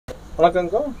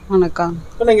வணக்கம்க்கா. வணக்கம்.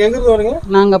 நீங்கள் எங்கேருந்து வரீங்க?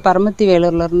 நாங்கள் பரமத்தி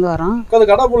வேலூர்லேருந்து வரோம். அது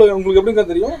கடாப்புல உங்களுக்கு எப்படிங்க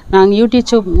தெரியும்? நாங்கள்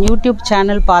யூடியூப்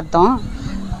சேனல் பார்த்தோம்.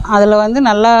 அதில் வந்து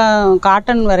நல்லா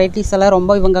காட்டன் வெரைட்டிஸ் எல்லாம்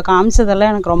ரொம்ப இவங்க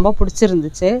காமிச்சதெல்லாம் எனக்கு ரொம்ப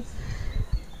பிடிச்சிருந்துச்சு.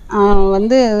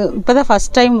 வந்து இப்போ தான்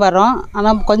ஃபஸ்ட் டைம் வரோம்.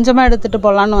 ஆனால் கொஞ்சமாக எடுத்துகிட்டு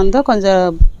போகலான்னு வந்து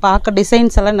கொஞ்சம் பார்க்க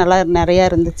டிசைன்ஸ் எல்லாம் நல்லா நிறையா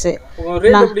இருந்துச்சு.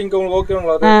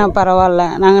 பரவாயில்ல.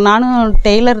 நானும்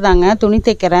டெய்லர் தாங்க, துணி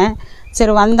தைக்கிறேன்.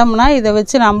 சரி வந்தோம்னா இதை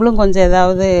வச்சு நம்மளும் கொஞ்சம்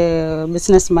ஏதாவது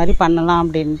பிஸ்னஸ் மாதிரி பண்ணலாம்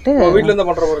அப்படின்ட்டு.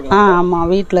 ஆமாம்,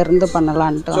 வீட்டில் இருந்து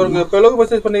பண்ணலான்ட்டு.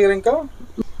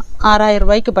 6000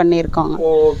 ரூபாய்க்கு பண்ணியிருக்கோங்க.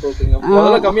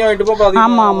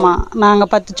 ஆமாம் ஆமாம், நாங்கள்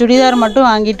 10 சுடிதார் மட்டும்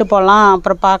வாங்கிட்டு போகலாம்,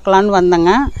 அப்புறம் பார்க்கலான்னு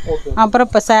வந்தோங்க. அப்புறம்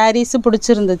இப்போ சாரீஸு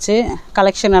பிடிச்சிருந்துச்சு,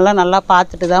 கலெக்ஷன் எல்லாம் நல்லா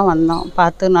பார்த்துட்டு தான் வந்தோம்.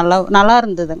 பார்த்து நல்லா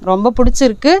இருந்தது, ரொம்ப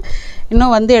பிடிச்சிருக்கு.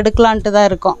 இன்னும் வந்து எடுக்கலான்ட்டு தான்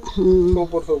இருக்கோம்.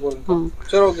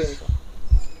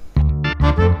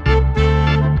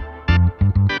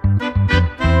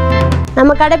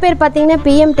 நம்ம கடை பேர் பார்த்தீங்கன்னா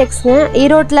M Texங்க,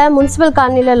 ஈரோட்டில் முனிசிபல்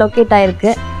காலனியில் லொக்கேட்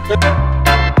ஆகிருக்கு.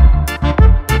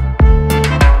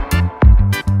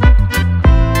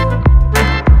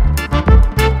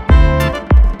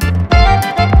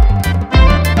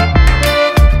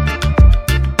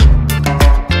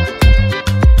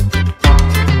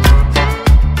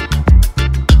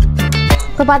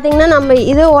 இப்போ பார்த்தீங்கன்னா நம்ம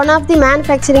இது ஒன் ஆஃப் தி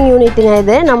மேனுஃபேக்சரிங் யூனிட்டுங்க.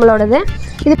 இது நம்மளோடது.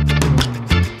 இது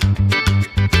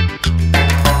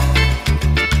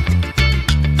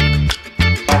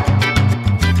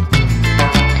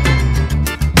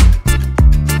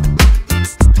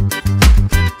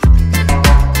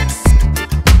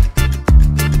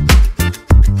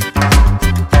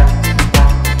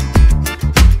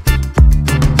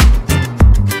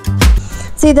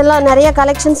இதெல்லாம் நிறைய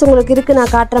கலெக்ஷன்ஸ் உங்களுக்கு இருக்குது,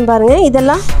 நான் காட்டுறேன் பாருங்கள்.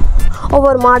 இதெல்லாம்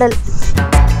ஒவ்வொரு மாடல்.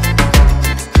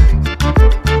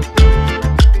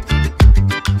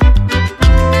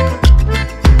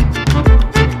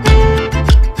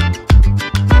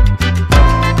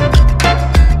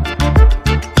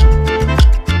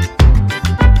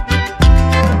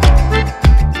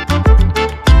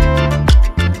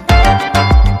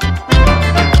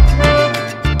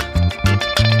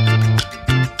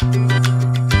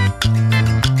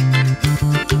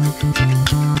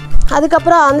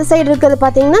 அதுக்கப்புறம் அந்த சைடு இருக்கிறது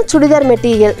பார்த்தீங்கன்னா சுடிதார்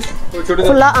மெட்டீரியல்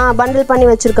ஃபுல்லாக பண்டில் பண்ணி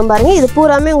வச்சுருக்கோம் பாருங்கள். இது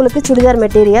பூராமே உங்களுக்கு சுடிதார்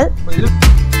மெட்டீரியல்.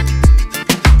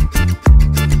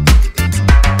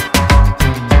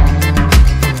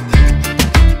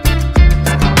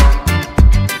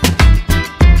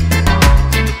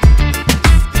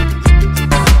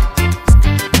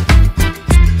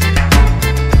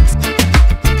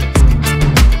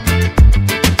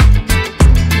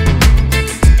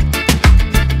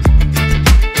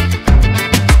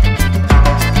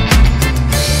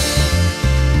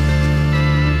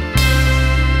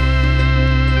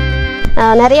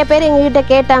 நிறைய பேர் எங்ககிட்ட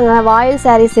கேட்டாங்க வாயில்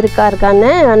சாரீஸ்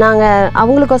இருக்கான்னு. நாங்கள்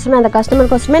அவங்களுக்கோசமே, அந்த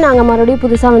கஸ்டமருக்கோசமே நாங்கள் மறுபடியும்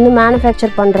புதுசாக வந்து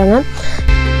மேனுஃபேக்சர் பண்ணுறோங்க.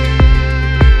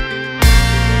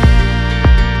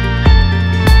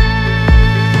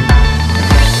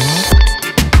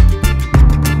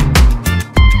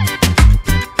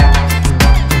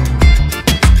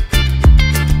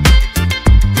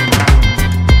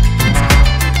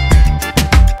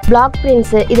 பிளாக்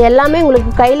பிரிண்ட்ஸு இது எல்லாமே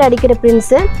உங்களுக்கு கையில் அடிக்கிற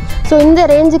பிரிண்ட்ஸு. ஸோ இந்த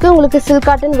ரேஞ்சுக்கு உங்களுக்கு சில்க்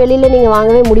காட்டன் வெளியில் நீங்கள்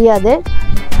வாங்கவே முடியாது.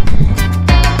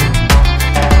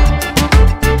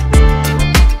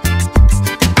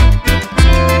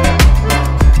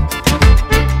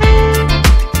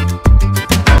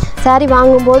 சாரி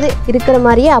வாங்கும்போது இருக்கிற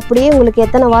மாதிரியே அப்படியே உங்களுக்கு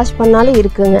எத்தனை வாஷ் பண்ணாலும்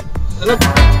இருக்குங்க.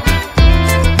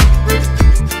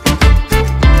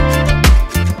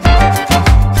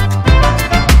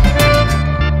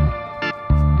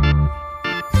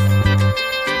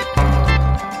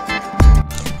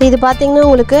 இது பார்த்தீங்கன்னா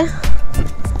உங்களுக்கு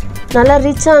நல்லா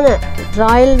ரிச்சான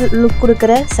ராயல் லுக்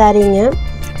கொடுக்குற சாரீங்க.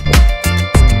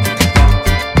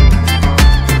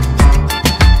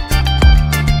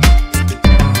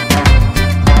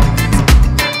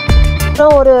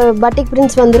 அப்புறம் ஒரு பட்டிக்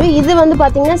பிரிண்ட்ஸ் வந்துடும். இது வந்து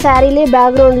பார்த்தீங்கன்னா சாரீலே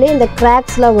பேக்ரவுண்ட்லேயே இந்த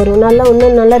கிராக்ஸ்லாம் வரும். நல்லா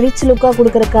இன்னும் நல்லா ரிச் லுக்காக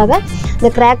கொடுக்குறதுக்காக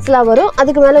இந்த கிராக்ஸ்லாம் வரும்.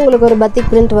 அதுக்கு மேலே உங்களுக்கு ஒரு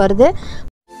பட்டிக் பிரிண்ட் வருது.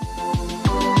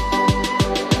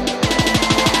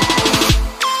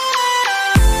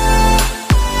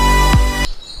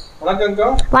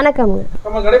 வணக்கம்ங்க.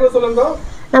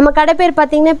 நம்ம கடை பேர்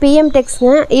பார்த்தீங்கன்னா M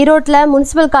Texங்க, ஈரோட்டில்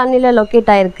முனிசிபல் காலனியில்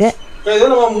லொக்கேட் ஆகிருக்கு. இது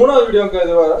நம்ம மூணாவது வீடியோங்க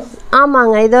இதுவா?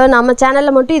 ஆமாங்க, இது நம்ம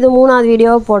சேனலில் மட்டும் இது 3வது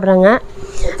வீடியோவை போடுறேங்க.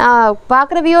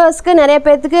 பார்க்குற வியூவர்ஸ்க்கு நிறைய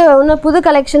பேர்த்துக்கு இன்னும் புது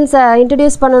கலெக்ஷன்ஸை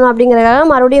இன்ட்ரடியூஸ் பண்ணணும் அப்படிங்கிறதுக்காக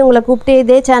மறுபடியும் உங்களை கூப்பிட்டு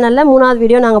இதே சேனலில் 3வது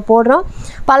வீடியோ நாங்கள் போடுறோம்.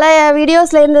 பல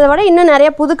வீடியோஸில் இருந்ததை விட இன்னும்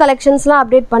நிறைய புது கலெக்ஷன்ஸ்லாம்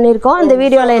அப்டேட் பண்ணியிருக்கோம். இந்த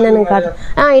வீடியோவில் என்னென்னு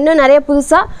காட்டுறோம். இன்னும் நிறைய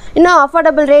புதுசாக இன்னும்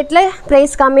அஃபோர்டபுள் ரேட்டில்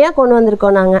ப்ரைஸ் கம்மியாக கொண்டு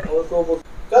வந்திருக்கோம் நாங்கள்.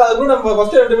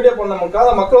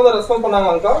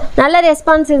 நல்ல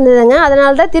ரெஸ்பான்ஸ் இருந்ததுங்க.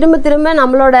 அதனால தான் திரும்ப திரும்ப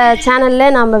நம்மளோட சேனல்ல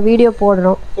நம்ம வீடியோ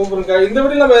போடுறோம்.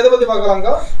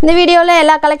 இந்த வீடியோவில்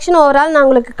எல்லா கலெக்ஷனும் ஓவரால் நான்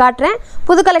உங்களுக்கு காட்டுறேன்.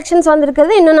 புது கலெக்ஷன்ஸ்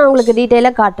வந்திருக்கிறது இன்னும் நான் உங்களுக்கு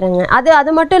டீட்டெயிலாக காட்டுறேங்க.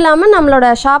 அது மட்டும் இல்லாமல்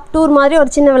நம்மளோட ஷாப் டூர் மாதிரி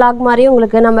ஒரு சின்ன விளாக் மாதிரி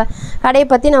உங்களுக்கு நம்ம கடையை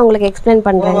பற்றி நான் உங்களுக்கு எக்ஸ்பிளைன்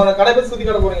பண்ணுறேன்.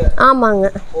 ஆமாங்க,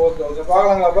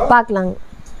 பார்க்கலாங்க.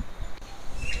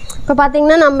 இப்போ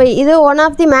பார்த்தீங்கன்னா நம்ம இது ஒன்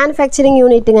ஆஃப் தி மேனுஃபேக்சரிங்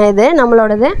யூனிட்டுங்க. இது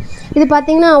நம்மளோடது. இது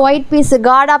பார்த்தீங்கன்னா ஒயிட் பீஸ்,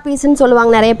 காடா பீஸ்ன்னு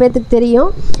சொல்லுவாங்க, நிறைய பேர்த்துக்கு தெரியும்.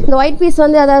 இந்த ஒயிட் பீஸ்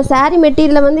வந்து அதாவது சாரீ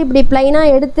மெட்டீரியலை வந்து இப்படி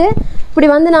ப்ளைனாக எடுத்து இப்படி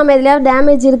வந்து நம்ம எதுலையாவது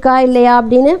டேமேஜ் இருக்கா இல்லையா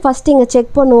அப்படின்னு ஃபஸ்ட்டு இங்கே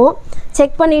செக் பண்ணுவோம்.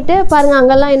 செக் பண்ணிவிட்டு பாருங்கள்,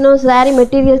 அங்கெல்லாம் இன்னும் சாரீ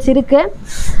மெட்டீரியல்ஸ் இருக்குது.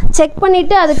 செக்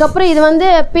பண்ணிவிட்டு அதுக்கப்புறம் இது வந்து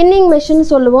பின்னிங் மிஷின்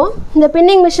சொல்லுவோம். இந்த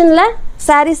பின்னிங் மிஷினில்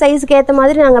சாரீ சைஸுக்கு ஏற்ற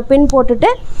மாதிரி நாங்கள் பின்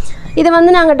போட்டுட்டு இதை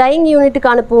வந்து நாங்கள் டையிங் யூனிட்டுக்கு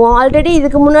அனுப்புவோம். ஆல்ரெடி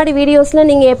இதுக்கு முன்னாடி வீடியோஸில்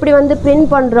நீங்கள் எப்படி வந்து பிரிண்ட்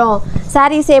பண்ணுறோம்,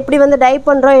 சாரீஸை எப்படி வந்து டை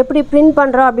பண்ணுறோம், எப்படி பிரிண்ட்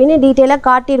பண்ணுறோம் அப்படின்னு டீட்டெயிலாக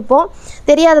காட்டியிருப்போம்.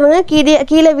 தெரியாதவங்க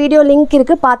கீழே வீடியோ லிங்க்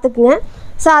இருக்குது, பார்த்துக்குங்க.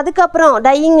 ஸோ அதுக்கப்புறம்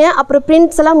டையிங்கு அப்புறம்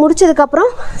பிரிண்ட்ஸ் எல்லாம்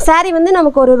முடிச்சதுக்கப்புறம் சாரீ வந்து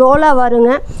நமக்கு ஒரு ரோலாக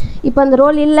வருங்க. இப்போ அந்த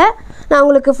ரோல் இல்லை, நான்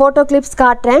உங்களுக்கு ஃபோட்டோ கிளிப்ஸ்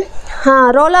காட்டுறேன்.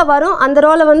 ரோலாக வரும். அந்த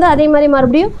ரோலை வந்து அதே மாதிரி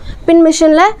மறுபடியும் பின்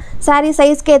மிஷினில் சாரீ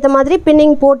சைஸ்க்கு ஏற்ற மாதிரி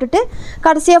பின்னிங் போட்டுட்டு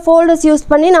கடைசியாக ஃபோல்டர்ஸ் யூஸ்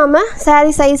பண்ணி நாம்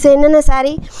சாரீ சைஸ் என்னென்ன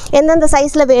சாரீ எந்தெந்த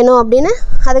சைஸில் வேணும் அப்படின்னு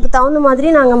அதுக்கு தகுந்த மாதிரி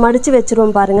நாங்கள் மடித்து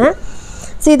வச்சுருவோம் பாருங்கள்.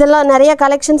 ஸோ இதெல்லாம் நிறைய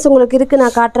கலெக்ஷன்ஸ் உங்களுக்கு இருக்குது,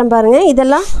 நான் காட்டுறேன் பாருங்கள்.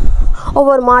 இதெல்லாம்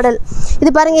ஒவ்வொரு மாடல்.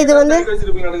 இது பாருங்கள், இது வந்து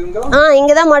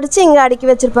இங்கே தான் மடித்து இங்கே அடுக்கி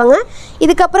வச்சுருப்பாங்க.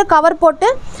 இதுக்கப்புறம் கவர் போட்டு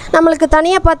நம்மளுக்கு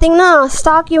தனியாக பார்த்திங்கன்னா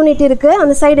ஸ்டாக் யூனிட் இருக்குது.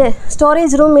 அந்த சைடு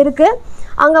ஸ்டோரேஜ் ரூம் இருக்குது.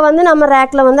 அங்கே வந்து நம்ம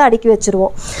ரேக்கில் வந்து அடுக்கி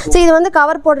வச்சுருவோம். ஸோ இது வந்து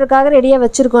கவர் போடுறதுக்காக ரெடியாக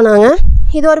வச்சுருக்கோம் நாங்கள்.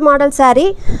 இது ஒரு மாடல் சாரீ.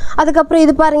 அதுக்கப்புறம்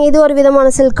இது பாருங்கள், இது ஒரு விதமான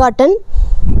சில்க் காட்டன்.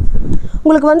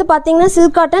 உங்களுக்கு வந்து பார்த்திங்கன்னா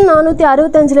சில்க் காட்டன்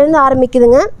 465லேருந்து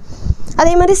ஆரம்பிக்குதுங்க.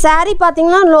 அதே மாதிரி சாரீ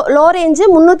பார்த்திங்கன்னா லோ ரேஞ்சு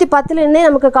 310லேருந்தே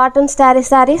நமக்கு காட்டன்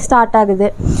சாரீ ஸ்டார்ட் ஆகுது.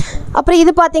 அப்புறம்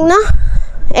இது பார்த்திங்கன்னா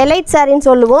எலைட் சாரின்னு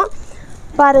சொல்லுவோம்.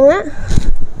 பாருங்கள்,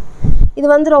 இது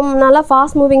வந்து ரொம்ப நல்லா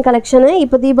ஃபாஸ்ட் மூவிங் கலெக்ஷனு.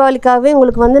 இப்போ தீபாவளிக்காகவே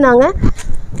உங்களுக்கு வந்து நாங்கள்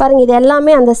பாருங்கள், இது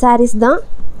எல்லாமே அந்த சாரீஸ் தான்,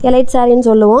 எலைட் சாரின்னு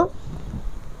சொல்லுவோம்.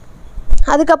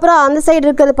 அதுக்கப்புறம் அந்த சைடு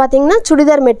இருக்கிறது பார்த்தீங்கன்னா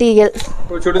சுடிதார் மெட்டீரியல்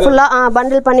ஃபுல்லாக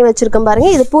பண்டில் பண்ணி வச்சுருக்கோம்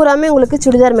பாருங்கள். இது பூராமே உங்களுக்கு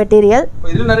சுடிதார் மெட்டீரியல்.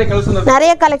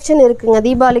 நிறைய கலெக்ஷன் இருக்குங்க.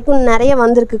 தீபாவளிக்கும் நிறைய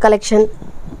வந்திருக்கு கலெக்ஷன்.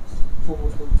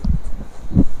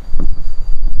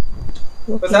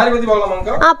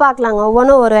 பார்க்கலாங்க.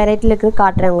 ஒவ்வொன்றும் ஒரு வெரைட்டியில் இருக்குது,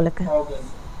 காட்டுறேன் உங்களுக்கு.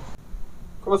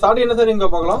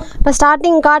 இப்போ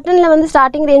ஸ்டார்டிங் காட்டனில் வந்து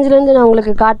ஸ்டார்டிங் ரேஞ்சிலேருந்து நான்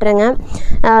உங்களுக்கு காட்டுறேங்க.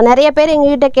 நிறைய பேர்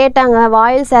எங்ககிட்ட கேட்டாங்க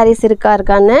வாயில் சாரீஸ்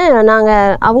இருக்கான்னு.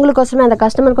 நாங்கள் அவங்களுக்கோசமே அந்த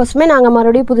கஸ்டமருக்கோசமே நாங்கள்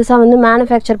மறுபடியும் புதுசாக வந்து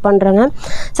மேனுஃபேக்சர் பண்ணுறோங்க.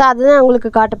 ஸோ அதுதான்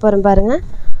உங்களுக்கு காட்ட போகிறேன் பாருங்கள்.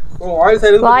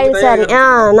 வாயில் சாரீ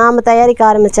நாம் தயாரிக்க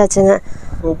ஆரம்பிச்சாச்சுங்க.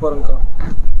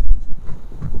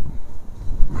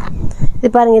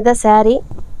 இது பாருங்கள், இதுதான் சாரீ.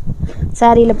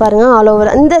 சாரியில் பாருங்கள் ஆல்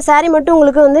ஓவர். இந்த சாரீ மட்டும்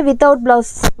உங்களுக்கு வந்து வித்தவுட்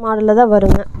ப்ளவுஸ் மாடலில் தான்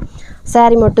வருங்க.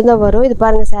 சாரீ மட்டும்தான் வரும். இது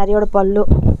பாருங்கள், சாரியோட பல்லு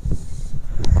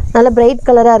நல்ல பிரைட்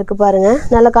கலராக இருக்குது பாருங்கள்.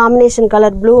 நல்ல combination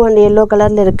colour blue and yellow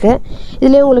கலரில் இருக்குது.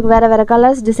 இதுலேயும் உங்களுக்கு வேறு வேறு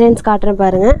கலர்ஸ் டிசைன்ஸ் காட்டுறேன்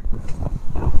பாருங்கள்.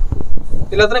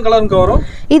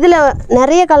 இதில்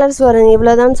நிறைய கலர்ஸ் வருங்க,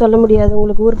 இவ்வளோதான் சொல்ல முடியாது.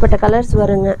 உங்களுக்கு ஊர்பட்ட கலர்ஸ்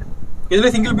வருங்க.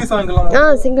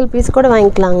 சிங்கிள் பீஸ் கூட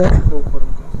வாங்கிக்கலாங்க.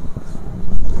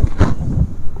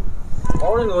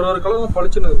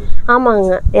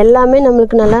 ஆமாங்க, எல்லாமே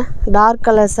நம்மளுக்கு நல்லா டார்க்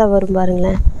கலர்ஸாக வரும்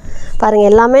பாருங்களேன். பாருங்கள்,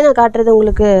 எல்லாமே நான் காட்டுறது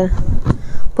உங்களுக்கு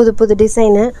புது புது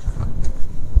டிசைனு.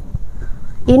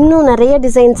 இன்னும் நிறைய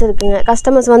டிசைன்ஸ் இருக்குங்க.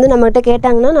 கஸ்டமர்ஸ் வந்து நம்மகிட்ட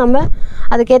கேட்டாங்கன்னா நம்ம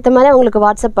அதுக்கேற்ற மாதிரி அவங்களுக்கு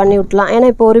வாட்ஸ்அப் பண்ணி விட்லாம். ஏன்னா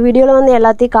இப்போ ஒரு வீடியோவில் வந்து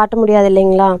எல்லாத்தையும் காட்ட முடியாது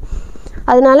இல்லைங்களா,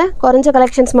 அதனால குறைஞ்ச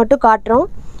கலெக்ஷன்ஸ் மட்டும் காட்டுறோம்.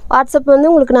 வாட்ஸ்அப் வந்து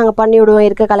உங்களுக்கு நாங்கள் பண்ணி விடுவோம்.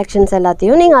 இருக்க கலெக்ஷன்ஸ்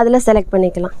எல்லாத்தையும் நீங்கள் அதில் செலக்ட்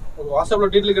பண்ணிக்கலாம்.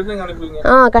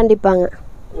 கண்டிப்பாங்க.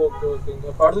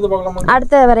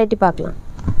 அடுத்த வெரைட்டி பார்க்கலாம்.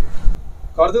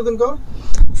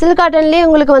 சில்க் காட்டன்லேயே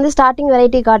உங்களுக்கு வந்து ஸ்டார்டிங்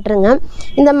வெரைட்டி காட்டுறேங்க.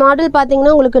 இந்த மாடல்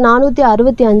பார்த்தீங்கன்னா உங்களுக்கு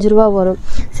 465 ரூபா வரும்.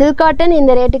 சில்க் காட்டன்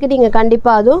இந்த ரேட்டுக்கு நீங்கள்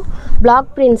கண்டிப்பாக, அதுவும் பிளாக்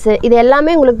பிரிண்ட்ஸு, இது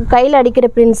எல்லாமே உங்களுக்கு கையில் அடிக்கிற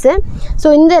பிரிண்ட்ஸு. ஸோ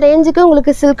இந்த ரேஞ்சுக்கு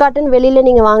உங்களுக்கு சில்க் காட்டன் வெளியில்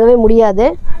நீங்கள் வாங்கவே முடியாது.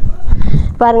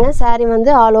 பாருங்கள், சாரீ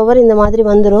வந்து ஆல் ஓவர் இந்த மாதிரி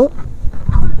வந்துடும்.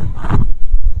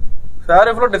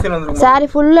 சாரீ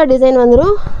ஃபுல்லாக டிசைன்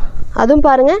வந்துடும். அதுவும்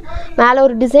பாருங்கள், மேலே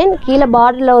ஒரு டிசைன், கீழே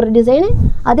பார்டரில் ஒரு டிசைனு,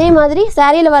 அதே மாதிரி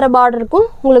சாரியில் வர பார்டருக்கும்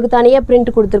உங்களுக்கு தனியாக பிரிண்ட்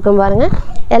கொடுத்துருக்கோம் பாருங்கள்.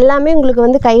 எல்லாமே உங்களுக்கு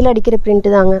வந்து கையில் அடிக்கிற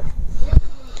பிரிண்ட்டு தாங்க.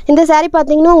 இந்த சாரீ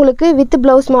பார்த்திங்கன்னா உங்களுக்கு வித்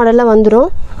ப்ளவுஸ் மாடலில் வந்துடும்.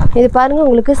 இது பாருங்கள்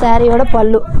உங்களுக்கு சாரியோட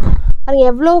பல்லு பாருங்கள்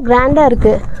எவ்வளோ கிராண்டாக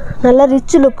இருக்குது, நல்லா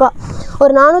ரிச் லுக்காக.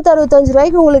 ஒரு 465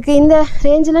 ரூபாய்க்கு உங்களுக்கு இந்த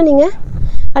ரேஞ்சில் நீங்கள்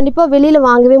கண்டிப்பாக வெளியில்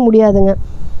வாங்கவே முடியாதுங்க.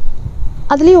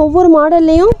 அதுலேயும் ஒவ்வொரு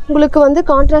மாடல்லையும் உங்களுக்கு வந்து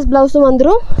கான்ட்ராஸ்ட் ப்ளவுஸும்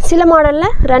வந்துடும். சில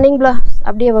மாடலில் ரன்னிங் ப்ளவுஸ்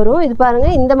அப்படியே வரும். இது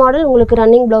பாருங்கள் இந்த மாடல் உங்களுக்கு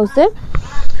ரன்னிங் ப்ளவுஸு,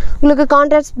 உங்களுக்கு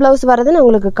கான்ட்ராஸ்ட் ப்ளவுஸ் வரது நான்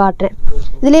உங்களுக்கு காட்டுறேன்.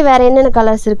 இதுலேயே வேறு என்னென்ன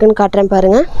கலர்ஸ் இருக்குதுன்னு காட்டுறேன்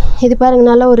பாருங்கள். இது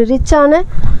பாருங்கள் நல்லா ஒரு ரிச்சான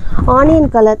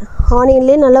ஆனியன் கலர்,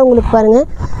 ஆனியன்லேயே நல்லா உங்களுக்கு பாருங்கள்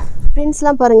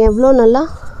பிரிண்ட்ஸ்லாம் பாருங்கள் எவ்வளோ நல்லா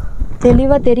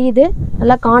தெளிவாக தெரியுது,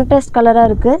 நல்லா கான்ட்ராஸ்ட் கலராக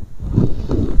இருக்குது.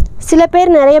 சில பேர்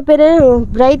நிறைய பேர்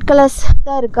பிரைட் கலர்ஸ்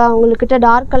தான் இருக்கா உங்கள்கிட்ட,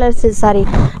 dark colours sorry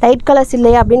light colours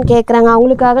இல்லையா அப்படின்னு கேட்குறாங்க.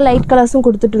 அவங்களுக்காக லைட் கலர்ஸும்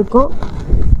கொடுத்துட்ருக்கோம்.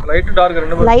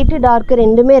 லைட்டு டார்க்கு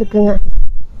ரெண்டுமே இருக்குங்க.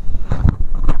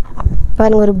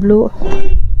 பாருங்கள் ஒரு ப்ளூ,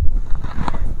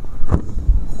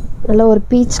 நல்ல ஒரு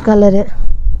பீச் கலரு.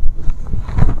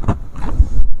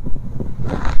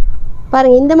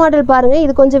 பாருங்கள் இந்த மாடல் பாருங்கள்,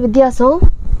 இது கொஞ்சம் வித்தியாசம்.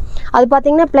 அது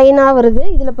பார்த்திங்கன்னா ப்ளைனாக வருது.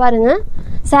 இதில் பாருங்கள்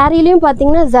சாரீலையும்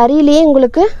பார்த்திங்கன்னா ஜரிலேயே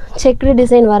உங்களுக்கு செக்குடு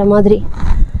டிசைன் வர மாதிரி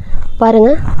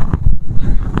பாருங்கள்,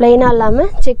 ப்ளைனாக இல்லாமல்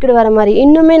செக்குடு வர மாதிரி.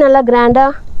 இன்னுமே நல்லா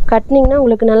கிராண்டாக கட்டினீங்கன்னா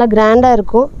உங்களுக்கு நல்லா கிராண்டாக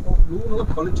இருக்கும்,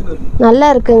 நல்லா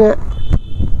இருக்குங்க.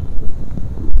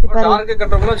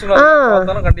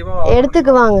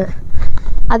 எடுத்துக்குவாங்க.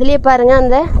 அதுலேயே பாருங்கள்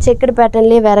அந்த செக்குடு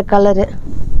பேட்டர்ன்லேயே வேறு கலரு.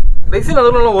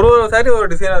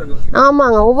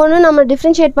 ஆமாங்க, ஒவ்வொன்றும் நம்ம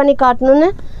டிஃப்ரென்ஷியேட் பண்ணி காட்டணுன்னு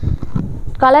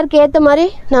கலருக்கு ஏற்ற மாதிரி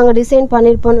நாங்கள் டிசைன்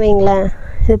பண்ணியிருப்போன்னு வைங்களேன்.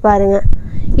 இது பாருங்கள்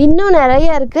இன்னும் நிறைய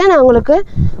இருக்குது. நான் உங்களுக்கு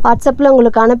வாட்ஸ்அப்பில்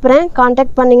உங்களுக்கு அனுப்புகிறேன்.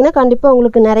 காண்டாக்ட் பண்ணிங்கன்னா கண்டிப்பாக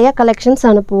உங்களுக்கு நிறையா கலெக்ஷன்ஸ்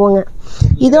அனுப்புவோங்க.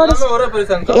 இதோட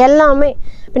எல்லாமே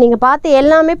இப்போ நீங்கள் பார்த்து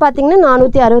எல்லாமே பார்த்தீங்கன்னா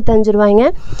 465 ரூபாய்ங்க.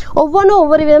 ஒவ்வொன்றும்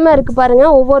ஒவ்வொரு விதமாக இருக்குது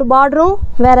பாருங்கள். ஒவ்வொரு பார்டரும்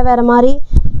வேறு வேறு மாதிரி.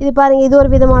 இது பாருங்கள் இது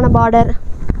ஒரு விதமான பார்டர்,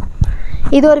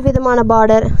 இது ஒரு விதமான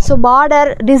border. So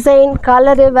border design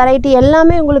colour variety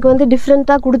எல்லாமே உங்களுக்கு வந்து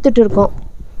டிஃப்ரெண்ட்டாக கொடுத்துட்டு இருக்கோம்.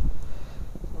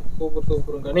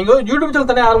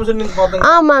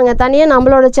 ஆமாங்க, தனியாக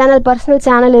நம்மளோட சேனல் பர்சனல்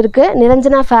சேனல் இருக்குது,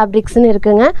 நிரஞ்சனா ஃபேப்ரிக்ஸ்னு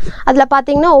இருக்குங்க. அதில்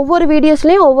பார்த்தீங்கன்னா ஒவ்வொரு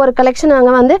வீடியோஸ்லேயும் ஒவ்வொரு கலெக்ஷன்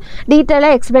நாங்கள் வந்து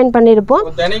டீட்டெயிலாக எக்ஸ்பிளைன் பண்ணியிருப்போம்.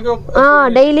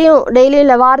 டெய்லியும்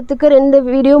இல்லை வாரத்துக்கு 2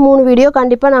 வீடியோ 3 வீடியோ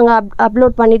கண்டிப்பாக நாங்கள்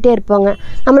அப்லோட் பண்ணிகிட்டே இருப்போங்க.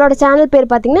 நம்மளோட சேனல் பேர்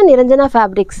பார்த்தீங்கன்னா நிரஞ்சனா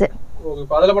ஃபேப்ரிக்ஸு.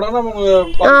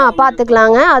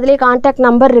 பார்த்துக்கலாங்க. அதுலேயே கான்டாக்ட்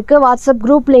நம்பர் இருக்குது, வாட்ஸ்அப்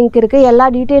குரூப் லிங்க் இருக்குது, எல்லா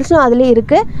டீட்டெயில்ஸும் அதுலேயே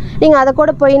இருக்குது. நீங்கள் அதை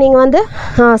கூட போய் நீங்கள் வந்து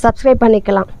சப்ஸ்கிரைப்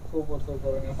பண்ணிக்கலாம்.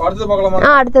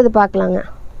 அடுத்தது பார்க்கலாங்க.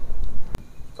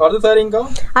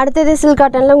 அடுத்தது சில்க்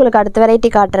காட்டனில் உங்களுக்கு அடுத்த வெரைட்டி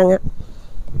காட்டுறேங்க.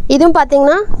 இதுவும்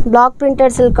பார்த்தீங்கன்னா பிளாக்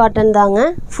பிரிண்டட் சில்க் காட்டன் தாங்க.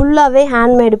 ஃபுல்லாகவே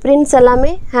ஹேண்ட்மேடு, பிரிண்ட்ஸ்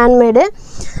எல்லாமே ஹேண்ட்மேடு.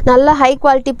 நல்ல high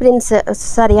quality prints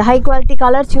high quality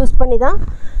colours use பண்ணி தான்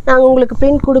நாங்கள் உங்களுக்கு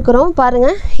பிரிண்ட் கொடுக்குறோம்.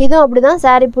 பாருங்கள் இதுவும் அப்படி தான்.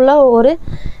 சாரீ ஃபுல்லாக ஒரு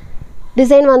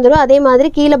டிசைன் வந்துடும். அதே மாதிரி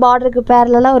கீழே பார்டருக்கு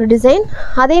பேரலாக ஒரு டிசைன்,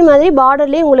 அதே மாதிரி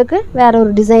பார்டர்லேயே உங்களுக்கு வேறு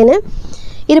ஒரு டிசைனு.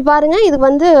 இது பாருங்கள், இது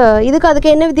வந்து அதுக்கு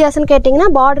என்ன வித்தியாசம்னு கேட்டிங்கன்னா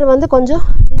பார்டர் வந்து கொஞ்சம்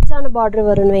ரிச்சான பார்டர்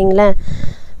வரும்னு வைங்களேன்.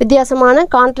 வித்தியாசமான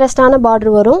கான்ட்ராஸ்டான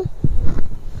பார்டர் வரும்.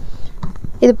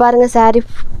 இது பாருங்கள் சாரீ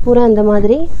பூரா அந்த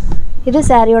மாதிரி. இது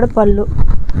சாரியோட பல்லு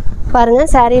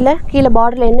பாருங்கள். சாரியில் கீழே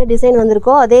பார்டரில் என்ன டிசைன்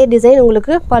வந்திருக்கோ அதே டிசைன்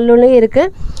உங்களுக்கு பல்லுலேயும்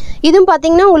இருக்குது. இதுவும்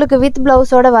பார்த்திங்கன்னா உங்களுக்கு வித்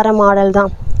ப்ளவுஸோடு வர மாடல்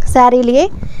தான் சாரிலேயே.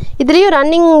 இதுலேயும்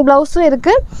ரன்னிங் ப்ளவுஸும்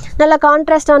இருக்குது, நல்ல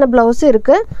கான்ட்ராஸ்டான ப்ளவுஸும்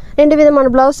இருக்குது. 2 விதமான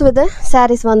ப்ளவுஸ் வித்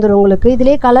சாரீஸ் வந்துடும் உங்களுக்கு.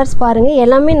 இதுலேயே கலர்ஸ் பாருங்கள்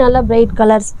எல்லாமே நல்லா பிரைட்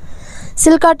கலர்ஸ்.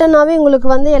 சில்க் காட்டன்னாவே உங்களுக்கு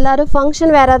வந்து எல்லோரும்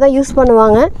ஃபங்க்ஷன் வேறு தான் யூஸ்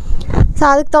பண்ணுவாங்க. ஸோ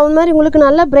அதுக்கு தகுந்த மாதிரி உங்களுக்கு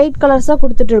நல்ல பிரைட் கலர்ஸாக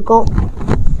கொடுத்துட்ருக்கோம்.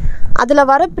 அதில்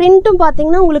வர பிரிண்ட்டும்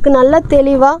பார்த்திங்கன்னா உங்களுக்கு நல்லா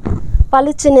தெளிவாக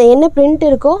பளிச்சுன்னு என்ன பிரிண்ட்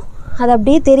இருக்கோ அது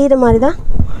அப்படியே தெரிகிற மாதிரி தான்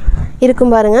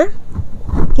இருக்கும் பாருங்கள்.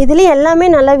 இதுலேயும் எல்லாமே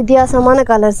நல்ல வித்தியாசமான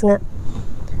கலர்ஸுங்க,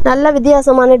 நல்ல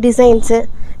வித்தியாசமான டிசைன்ஸு,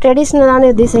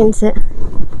 ட்ரெடிஷ்னலான டிசைன்ஸு.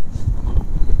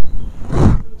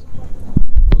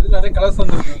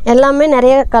 எல்லாமே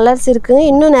நிறைய கலர்ஸ் இருக்குங்க,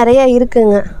 இன்னும் நிறைய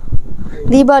இருக்குங்க.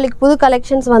 தீபாவளிக்கு புது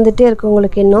கலெக்ஷன்ஸ் வந்துகிட்டே இருக்குது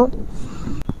உங்களுக்கு. இன்னும்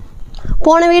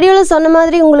போன வீடியோவில் சொன்ன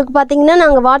மாதிரி உங்களுக்கு பார்த்தீங்கன்னா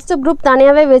நாங்கள் வாட்ஸ்அப் குரூப்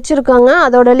தனியாகவே வச்சுருக்கோங்க.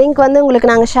 அதோட லிங்க் வந்து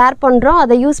உங்களுக்கு நாங்கள் ஷேர் பண்ணுறோம்.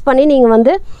 அதை யூஸ் பண்ணி நீங்கள்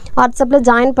வந்து வாட்ஸ்அப்பில்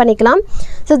ஜாயின் பண்ணிக்கலாம்.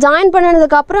 ஸோ ஜாயின்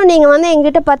பண்ணதுக்கப்புறம் நீங்கள் வந்து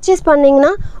எங்கிட்ட பர்ச்சேஸ்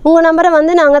பண்ணிங்கன்னா உங்கள் நம்பரை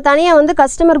வந்து நாங்கள் தனியாக வந்து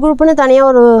கஸ்டமர் குரூப்புன்னு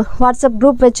தனியாக ஒரு வாட்ஸ்அப்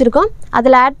குரூப் வச்சுருக்கோம்,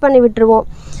 அதில் ஆட் பண்ணி விட்டுருவோம்.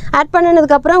 ஆட்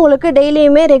பண்ணினதுக்கப்புறம் உங்களுக்கு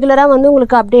டெய்லியுமே ரெகுலராக வந்து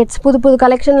உங்களுக்கு அப்டேட்ஸ் புது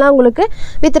கலெக்ஷன்லாம் உங்களுக்கு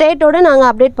வித் ரேட்டோடு நாங்கள்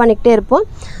அப்டேட் பண்ணிக்கிட்டே இருப்போம்.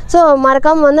 ஸோ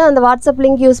மறக்காமல் வந்து அந்த வாட்ஸ்அப்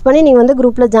லிங்க் யூஸ் பண்ணி நீங்கள் வந்து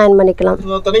குரூப்பில் ஜாயின் பண்ணிக்கலாம்.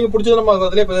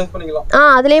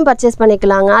 அதுலேயும் பர்ச்சேஸ்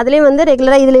பண்ணிக்கலாங்க. அதுலேயும் வந்து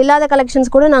ரெகுலராக இதில் இல்லாத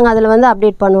கலெக்ஷன்ஸ் கூட நாங்கள் அதில் வந்து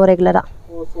அப்டேட் பண்ணுவோம் ரெகுலராக.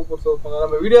 சூப்பர்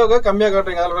நம்ம வீடியோக்கு கம்மியா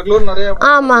காட்டுறீங்க அதுல ரெகுலர் நிறைய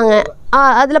ஆமாங்க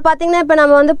அதுல பாத்தீங்கன்னா இப்போ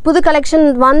நம்ம வந்து புது கலெக்ஷன்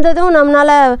வந்ததும்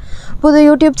நம்மளால புது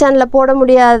யூடியூப் சேனல்ல போட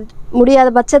முடியாத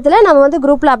பட்சத்தில் நம்ம வந்து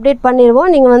குரூப்ல அப்டேட்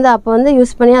பண்ணிடுவோம் நீங்கள் வந்து அப்போ வந்து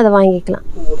யூஸ் பண்ணி அதை வாங்கிக்கலாம்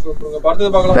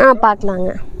பார்க்கலாங்க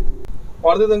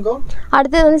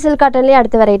அடுத்தது வந்து சில்க் காட்டன்லேயே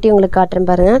அடுத்த வெரைட்டி உங்களுக்கு காட்டுறேன்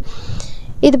பாருங்க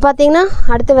இது பார்த்தீங்கன்னா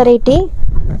அடுத்த வெரைட்டி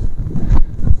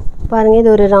பாருங்க இது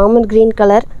ஒரு ராமன் கிரீன்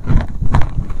கலர்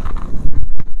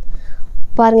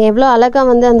பாருங்க எவ்வளோ அழகாக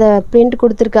வந்து அந்த பிரிண்ட்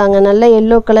கொடுத்துருக்காங்க நல்ல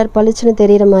எல்லோ கலர் பளிச்சுன்னு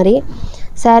தெரிகிற மாதிரி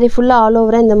சாரீ ஃபுல்லாக ஆல்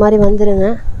ஓவராக இந்த மாதிரி வந்துடுங்க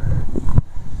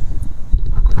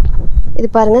இது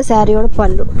பாருங்கள் சாரியோட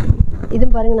பல்லு இது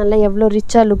பாருங்கள் நல்லா எவ்வளோ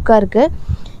ரிச்சாக லுக்காக இருக்குது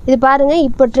இது பாருங்கள்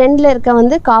இப்போ ட்ரெண்டில் இருக்க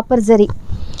வந்து காப்பர் ஜரி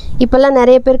இப்போல்லாம்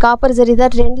நிறைய பேர் காப்பர் ஜரி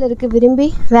தான் ட்ரெண்டில் இருக்குது விரும்பி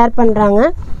வேர் பண்ணுறாங்க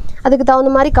அதுக்கு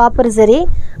தகுந்த மாதிரி காப்பர் ஜரி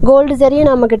கோல்டு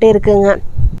ஜரியும் நம்மக்கிட்ட இருக்குங்க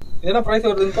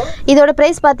இதோட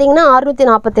ப்ரைஸ் பார்த்தீங்கன்னா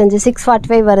 645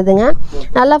 645 வருதுங்க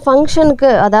நல்லா ஃபங்க்ஷனுக்கு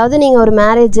அதாவது நீங்கள் ஒரு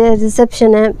மேரேஜ்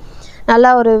ரிசப்ஷனு நல்லா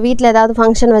ஒரு வீட்டில் ஏதாவது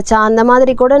ஃபங்க்ஷன் வச்சா அந்த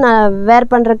மாதிரி கூட நான் வேர்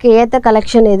பண்ணுறதுக்கு ஏற்ற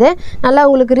கலெக்ஷன் இது நல்லா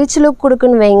உங்களுக்கு ரிச் லுக்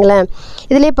கொடுக்குன்னு வைங்களேன்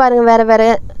இதுலேயே பாருங்கள் வேறு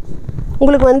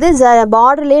உங்களுக்கு வந்து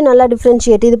பார்டர்லேயே நல்லா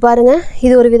டிஃப்ரென்ஷியேட் இது பாருங்கள்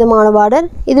இது ஒரு விதமான பார்டர்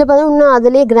இதில் பார்த்தா இன்னும்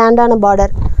அதுலேயே கிராண்டான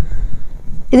பார்டர்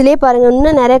இதுலேயே பாருங்கள்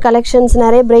இன்னும் நிறைய கலெக்ஷன்ஸ்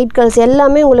நிறைய பிரைட் கலர்ஸ்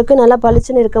எல்லாமே உங்களுக்கு நல்லா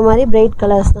பளிச்சுன்னு இருக்க மாதிரி பிரைட்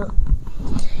கலர்ஸ் தான்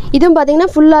இதுவும் பார்த்தீங்கன்னா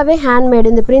ஃபுல்லாகவே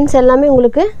ஹேண்ட்மேடு இந்த பிரிண்ட்ஸ் எல்லாமே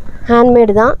உங்களுக்கு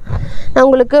ஹேண்ட்மேடு தான் நான்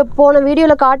உங்களுக்கு போன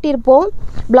வீடியோவில் காட்டியிருப்போம்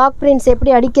பிளாக் பிரிண்ட்ஸ்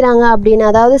எப்படி அடிக்கிறாங்க அப்படின்னு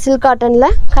அதாவது சில்க் காட்டனில்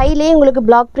கையிலேயே உங்களுக்கு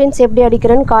பிளாக் பிரிண்ட்ஸ் எப்படி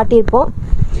அடிக்கிறேன்னு காட்டியிருப்போம்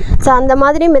ஸோ அந்த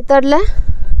மாதிரி மெத்தடில்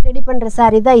ரெடி பண்ணுற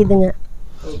சாரீ தான் இதுங்க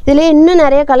இதுலேயே இன்னும்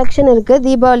நிறைய கலெக்ஷன் இருக்குது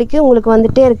தீபாவளிக்கு உங்களுக்கு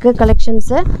வந்துகிட்டே இருக்குது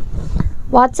கலெக்ஷன்ஸு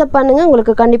வாட்ஸ்அப் பண்ணுங்கள்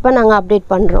உங்களுக்கு கண்டிப்பாக நாங்கள் அப்டேட்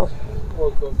பண்ணுறோம்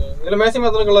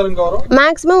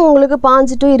மேக்ஸிமம் உங்களுக்கு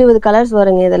 5 to 20 கலர்ஸ்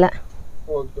வருங்க இதில்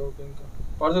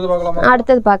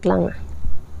அடுத்தது பார்க்கலாங்க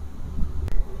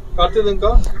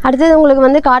அடுத்தது உங்களுக்கு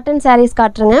வந்து காட்டன் சாரீஸ்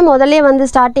காட்டுறேங்க முதல்ல வந்து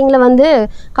ஸ்டார்டிங்கில் வந்து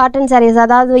காட்டன் சாரீஸ்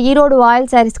அதாவது ஈரோடு வாயில்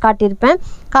சாரீஸ் காட்டியிருப்பேன்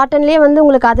காட்டன்லேயே வந்து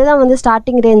உங்களுக்கு அதுதான் வந்து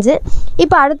ஸ்டார்டிங் ரேஞ்சு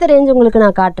இப்போ அடுத்த ரேஞ்ச் உங்களுக்கு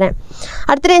நான் காட்டுறேன்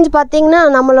அடுத்த ரேஞ்ச் பார்த்தீங்கன்னா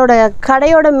நம்மளோட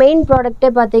கடையோட மெயின்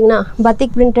ப்ராடக்ட்டே பார்த்தீங்கன்னா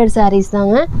பத்திக் பிரிண்டட் சாரீஸ்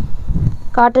தாங்க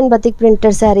காட்டன் பத்திக்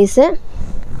பிரிண்டட் சாரீஸு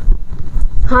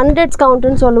 100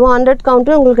 கவுண்ட்டுன்னு சொல்லுவோம் 100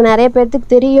 கவுண்ட்டு உங்களுக்கு நிறைய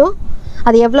பேர்த்துக்கு தெரியும்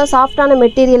அது எவ்வளோ சாஃப்டான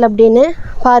மெட்டீரியல் அப்படின்னு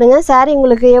பாருங்கள் சாரீ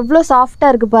உங்களுக்கு எவ்வளோ சாஃப்டாக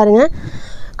இருக்குது பாருங்கள்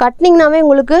கட்டினிங்னாவே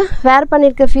உங்களுக்கு வேர்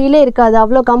பண்ணியிருக்க ஃபீலே இருக்காது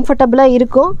அவ்வளோ கம்ஃபர்டபுளாக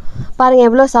இருக்கும் பாருங்கள்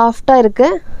எவ்வளோ சாஃப்டாக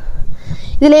இருக்குது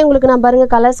இதிலே உங்களுக்கு நான்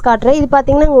பாருங்கள் கலர்ஸ் காட்டுறேன் இது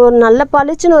பார்த்தீங்கன்னா ஒரு நல்ல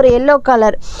பளிச்சுன்னு ஒரு எல்லோ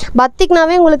கலர்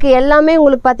பத்திக்னாவே உங்களுக்கு எல்லாமே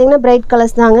உங்களுக்கு பார்த்தீங்கன்னா பிரைட்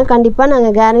கலர்ஸ் தாங்க கண்டிப்பாக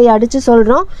நாங்கள் கேரண்டி அடித்து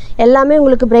சொல்கிறோம் எல்லாமே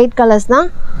உங்களுக்கு பிரைட் கலர்ஸ் தான்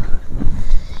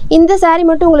இந்த சாரீ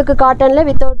மட்டும் உங்களுக்கு காட்டனில்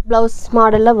வித்தவுட் ப்ளவுஸ்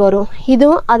மாடலில் வரும்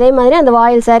இதுவும் அதே மாதிரி அந்த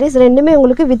வாயில் சாரீஸ் ரெண்டுமே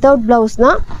உங்களுக்கு வித்தவுட் ப்ளவுஸ்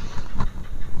தான்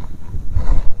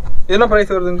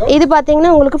இது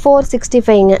பார்த்தீங்கன்னா உங்களுக்கு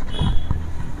 465ங்க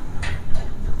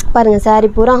பாருங்கள் சாரீ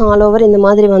பூரா ஆல் ஓவர் இந்த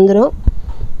மாதிரி வந்துடும்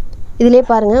இதிலே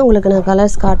பாருங்கள் உங்களுக்கு நான்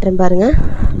கலர்ஸ் காட்டுறேன் பாருங்கள்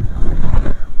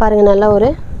நல்லா ஒரு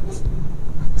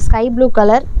ஸ்கை ப்ளூ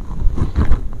கலர்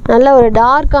நல்ல ஒரு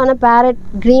டார்க்கான பேரட்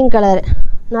க்ரீன் கலர்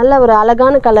நல்ல ஒரு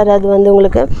அழகான கலர் அது வந்து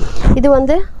உங்களுக்கு இது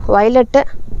வந்து வயலட்டு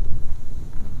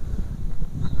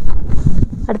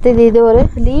அடுத்தது இது ஒரு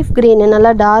லீஃப் க்ரீனு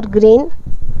நல்லா டார்க் க்ரீன்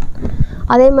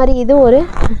அதே மாதிரி இதுவும் ஒரு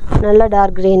நல்ல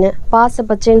டார்க் க்ரீனு பாச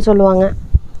பச்சைன்னு சொல்லுவாங்க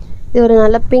இது ஒரு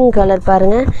நல்ல பிங்க் கலர்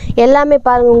பாருங்கள் எல்லாமே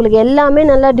பாருங்கள் உங்களுக்கு எல்லாமே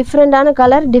நல்லா டிஃப்ரெண்ட்டான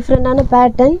கலர் டிஃப்ரெண்ட்டான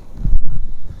பேட்டர்ன்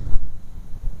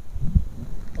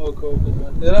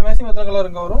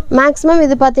மேக்ஸிமம்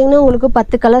இது பார்த்தீங்கன்னா உங்களுக்கு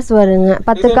 10 கலர்ஸ் வருங்க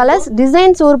 10 கலர்ஸ்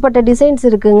டிசைன்ஸ் ஊர்பட்ட டிசைன்ஸ்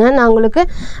இருக்குங்க நான் உங்களுக்கு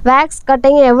வேக்ஸ்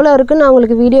கட்டிங் எவ்வளோ இருக்குன்னு நான்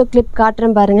உங்களுக்கு வீடியோ கிளிப்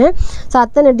காட்டுறேன் பாருங்கள் ஸோ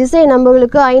அத்தனை டிசைன்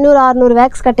நம்மளுக்கு 500-600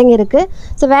 வேக்ஸ் கட்டிங் இருக்குது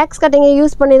ஸோ வேக்ஸ் கட்டிங்கை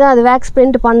யூஸ் பண்ணி தான் அது வேக்ஸ்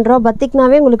பிரிண்ட் பண்ணுறோம்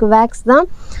பத்திக்னாவே உங்களுக்கு வேக்ஸ் தான்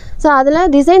ஸோ அதில்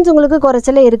டிசைன்ஸ் உங்களுக்கு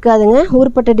குறைச்சலே இருக்காதுங்க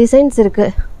ஊர்பட்ட டிசைன்ஸ்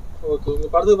இருக்குது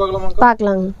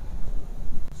பார்க்கலாங்க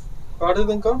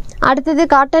அடுத்தது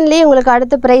காட்டன்லேயே உங்களுக்கு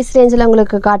அடுத்த ப்ரைஸ் ரேஞ்சில்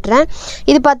உங்களுக்கு காட்டுறேன்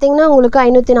இது பார்த்தீங்கன்னா உங்களுக்கு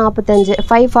 545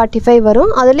 545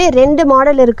 வரும் அதுலேயே 2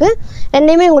 மாடல் இருக்குது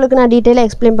ரெண்டையுமே உங்களுக்கு நான் டீட்டெயிலாக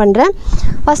எக்ஸ்பிளைன் பண்ணுறேன்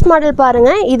ஃபஸ்ட் மாடல்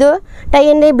பாருங்கள் இது tie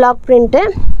and tie black print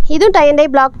இதுவும் tie and tie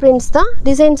black prints தான்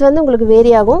டிசைன்ஸ் வந்து உங்களுக்கு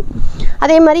வேரி ஆகும்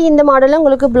அதே மாதிரி இந்த மாடலில்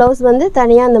உங்களுக்கு ப்ளவுஸ் வந்து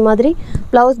தனியாக அந்த மாதிரி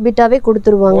ப்ளவுஸ் பிட்டாகவே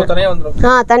கொடுத்துருவாங்க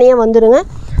தனியாக வந்துடுங்க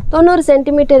 90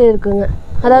 சென்டிமீட்டர் இருக்குங்க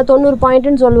அதாவது 90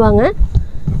 பாயிண்ட்டுன்னு சொல்லுவாங்க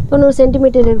 90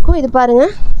 சென்டிமீட்டர் இருக்கும் இது பாருங்கள்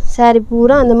சாரீ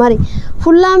பூரா அந்த மாதிரி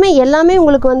ஃபுல்லாமே எல்லாமே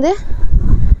உங்களுக்கு வந்து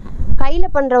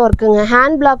கையில் பண்ணுற ஒர்க்குங்க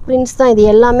ஹேண்ட் பிளாக் பிரிண்ட்ஸ் தான் இது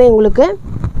எல்லாமே உங்களுக்கு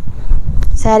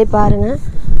சாரீ பாருங்கள்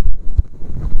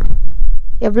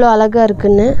எவ்வளோ அழகாக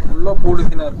இருக்குன்னு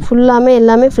ஃபுல்லாமே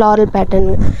எல்லாமே ஃப்ளாரல்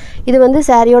பேட்டர்னுங்க இது வந்து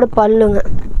சாரியோட பல்லுங்க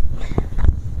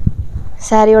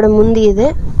சாரியோட முந்தி இது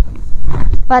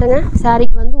பாருங்கள்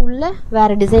சாரீக்கு வந்து உள்ளே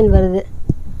வேறு டிசைன் வருது.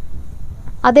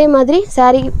 அதே மாதிரி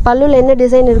சாரீ பல்லுவில் என்ன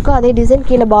டிசைன் இருக்கோ அதே டிசைன்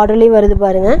கீழே பார்டர்லேயும் வருது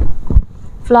பாருங்கள்.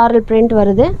 ஃப்ளாரல் பிரிண்ட்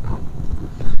வருது.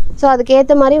 ஸோ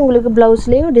அதுக்கேற்ற மாதிரி உங்களுக்கு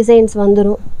ப்ளவுஸ்லேயும் டிசைன்ஸ்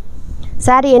வந்துடும்.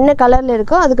 சாரீ என்ன கலரில்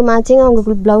இருக்கோ அதுக்கு மேட்சிங்காக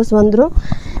உங்களுக்கு ப்ளவுஸ் வந்துடும்.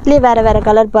 இதுலேயே வேறு வேறு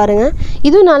கலர் பாருங்கள்.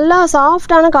 இதுவும் நல்லா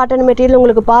சாஃப்டான காட்டன் மெட்டீரியல்.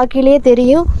 உங்களுக்கு பார்க்கலையே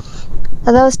தெரியும்.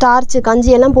 அதாவது ஸ்டார்ச்சு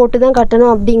கஞ்சியெல்லாம் போட்டு தான்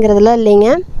கட்டணும் அப்படிங்கிறதுலாம் இல்லைங்க.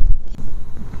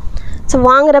 ஸோ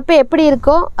வாங்குறப்ப எப்படி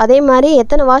இருக்கோ அதே மாதிரி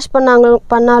எத்தனை வாஷ்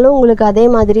பண்ணாலும் உங்களுக்கு அதே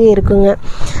மாதிரியே இருக்குங்க.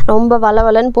 ரொம்ப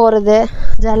வளவலன்னு போகிறது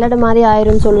ஜல்லடை மாதிரி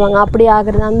ஆயிரும்னு சொல்லுவாங்க. அப்படி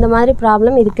ஆகிறது அந்த மாதிரி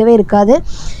ப்ராப்ளம் இருக்கவே இருக்காது.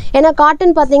 ஏன்னா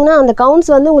காட்டன் பார்த்திங்கன்னா அந்த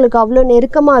கவுண்ட்ஸ் வந்து உங்களுக்கு அவ்வளோ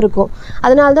நெருக்கமாக இருக்கும்.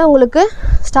 அதனால தான் உங்களுக்கு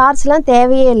ஸ்டார்ஸ்லாம்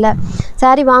தேவையே இல்லை.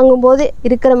 சாரீ வாங்கும்போது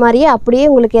இருக்கிற மாதிரியே அப்படியே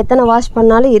உங்களுக்கு எத்தனை வாஷ்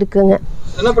பண்ணாலும் இருக்குங்க.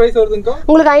 என்ன பிரைஸ் வருதுங்க?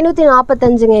 உங்களுக்கு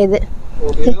 545ங்க. இது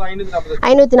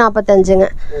 545ங்க.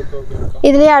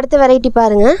 இதுலேயே அடுத்த வெரைட்டி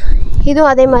பாருங்கள். இதுவும்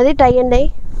அதே மாதிரி tie and tie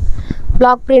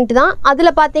black print தான்.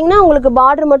 அதில் பார்த்தீங்கன்னா உங்களுக்கு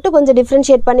பார்டர் மட்டும் கொஞ்சம்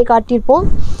டிஃப்ரென்ஷியேட் பண்ணி காட்டியிருப்போம்.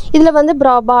 இதில் வந்து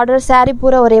பார்டர் சாரீ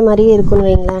பூரா ஒரே மாதிரியே இருக்குன்னு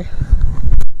வைங்களேன்.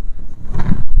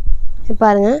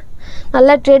 பாருங்கள்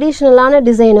நல்லா ட்ரெடிஷ்னலான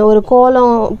டிசைனு. ஒரு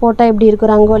கோலம் போட்டால் எப்படி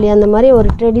இருக்கும் ரங்கோலி அந்த மாதிரி ஒரு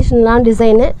ட்ரெடிஷ்னலான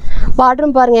டிசைனு.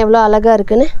 பார்டரும் பாருங்கள் எவ்வளோ அழகாக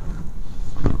இருக்குன்னு.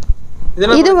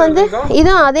 இது வந்து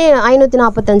இதுவும் அதே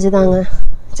 545 தாங்க.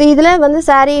 ஸோ இதில் வந்து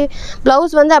சாரீ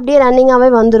ப்ளவுஸ் வந்து அப்படியே ரன்னிங்காகவே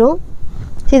வந்துடும்.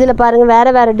 இதில் பாருங்கள்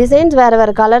வேறு வேறு டிசைன்ஸ் வேறு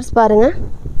வேறு கலர்ஸ் பாருங்கள்.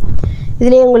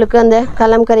 இதுலேயே உங்களுக்கு அந்த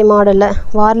கலம்கரி மாடலில்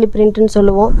வார்லி பிரிண்ட்டுன்னு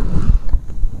சொல்லுவோம்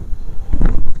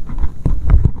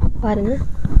பாருங்கள்.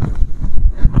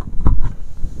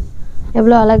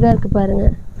 எவ்வளோ அழகாக இருக்குது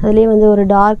பாருங்கள். அதுலேயே வந்து ஒரு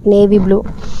டார்க் நேவி ப்ளூ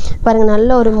பாருங்கள். நல்ல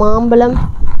ஒரு மாம்பழம்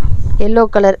எல்லோ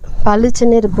கலர்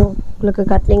பளிச்சுன்னு இருக்கும் உங்களுக்கு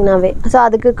கட்டினீங்கனாவே. ஸோ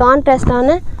அதுக்கு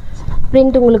கான்ட்ராஸ்டான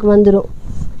பிரிண்ட் உங்களுக்கு வந்துடும்.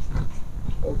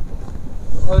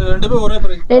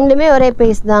 ரெண்டுமே ஒரே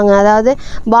ப்ரைஸ் தாங்க. அதாவது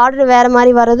பார்டர் வேறு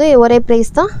மாதிரி வர்றது ஒரே ப்ரைஸ்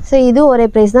தான். ஸோ இதுவும் ஒரே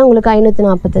ப்ரைஸ் தான் உங்களுக்கு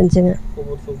 545ங்க.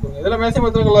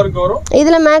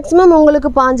 இதில் மேக்ஸிமம் உங்களுக்கு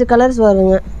 5 கலர்ஸ்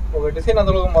வருங்க.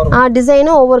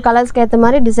 டிசைனும் ஒவ்வொரு கலர்ஸ்க்கு ஏற்ற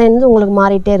மாதிரி டிசைன் வந்து உங்களுக்கு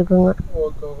மாறிட்டே இருக்குங்க.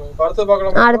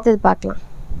 அடுத்தது பார்க்கலாம்.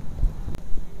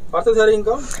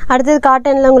 அடுத்தது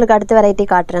காட்டனில் உங்களுக்கு அடுத்த வெரைட்டி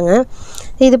காட்டுறேங்க.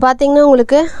 இது பார்த்தீங்கன்னா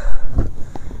உங்களுக்கு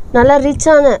நல்லா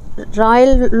ரிச்சான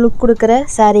ராயல் லுக் கொடுக்குற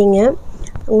சாரீங்க.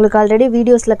 உங்களுக்கு ஆல்ரெடி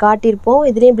வீடியோஸில் காட்டியிருப்போம்.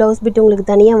 இதுலேயும் ப்ளவுஸ் பிட் உங்களுக்கு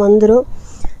தனியாக வந்துடும்.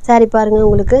 சாரீ பாருங்கள்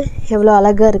உங்களுக்கு எவ்வளோ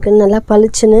அழகாக இருக்குதுன்னு நல்லா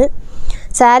பளிச்சுன்னு.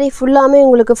 சாரீ ஃபுல்லாமே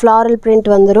உங்களுக்கு ஃப்ளாரல் பிரிண்ட்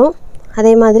வந்துடும்.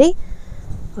 அதே மாதிரி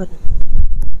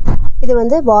இது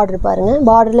வந்து பார்டர் பாருங்கள்.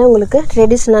 பார்டரில் உங்களுக்கு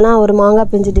ட்ரெடிஷ்னலான ஒரு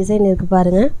மாங்காய் பிஞ்சு டிசைன் இருக்குது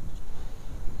பாருங்கள்.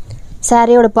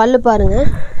 சாரியோட பல்லு பாருங்கள்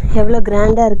எவ்வளோ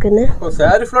கிராண்டாக இருக்குன்னு.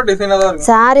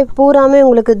 சாரீ பூராமே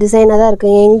உங்களுக்கு டிசைனாக தான்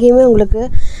இருக்குது. எங்கேயுமே உங்களுக்கு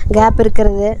கேப்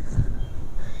இருக்கிறது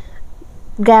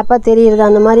கேப்பாக தெரியுறது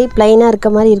அந்த மாதிரி ப்ளைனாக இருக்க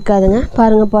மாதிரி இருக்காதுங்க.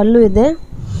 பாருங்கள் பல்லு இது.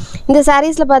 இந்த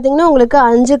சாரீஸில் பார்த்தீங்கன்னா உங்களுக்கு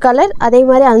 5 கலர் அதே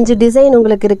மாதிரி 5 டிசைன்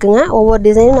உங்களுக்கு இருக்குங்க. ஒவ்வொரு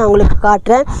டிசைனும் நான் உங்களுக்கு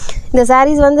காட்டுறேன். இந்த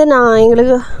சாரீஸ் வந்து நான்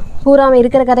எங்களுக்கு பூராமல்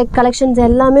இருக்கிற கலெக்ஷன்ஸ்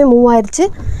எல்லாமே மூவ் ஆயிடுச்சு.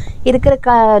 இருக்கிற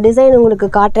டிசைன் உங்களுக்கு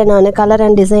காட்டுறேன் நான் கலர்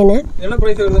அண்ட் டிசைனு.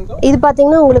 இது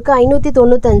பார்த்தீங்கன்னா உங்களுக்கு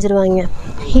 595 ரூபாய்ங்க.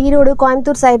 ஈரோடு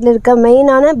கோயம்புத்தூர் சைடில் இருக்க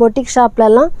மெயினான பொட்டிக்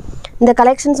ஷாப்லலாம் இந்த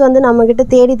கலெக்ஷன்ஸ் வந்து நம்மக்கிட்ட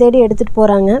தேடி எடுத்துகிட்டு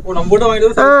போகிறாங்க.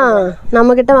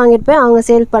 நம்மக்கிட்ட வாங்கிட்டு போய் அவங்க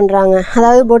சேல் பண்ணுறாங்க.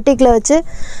 அதாவது பொட்டிக்கில் வச்சு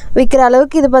விற்கிற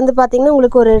அளவுக்கு இது வந்து பார்த்திங்கன்னா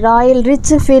உங்களுக்கு ஒரு ராயல்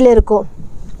ரிச் ஃபீல் இருக்கும்.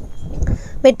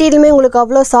 மெட்டீரியலுமே உங்களுக்கு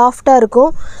அவ்வளோ சாஃப்டாக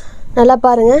இருக்கும். நல்லா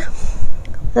பாருங்கள்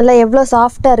நல்லா எவ்வளோ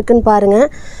சாஃப்டாக இருக்குதுன்னு பாருங்கள்.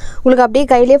 உங்களுக்கு அப்படியே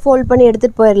கையிலே ஃபோல்ட் பண்ணி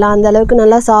எடுத்துகிட்டு போயிடலாம். அந்த அளவுக்கு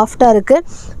நல்லா சாஃப்டாக இருக்குது.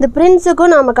 இந்த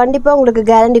பிரிண்ட்ஸுக்கும் நம்ம கண்டிப்பாக உங்களுக்கு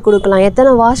கேரண்டி கொடுக்கலாம்.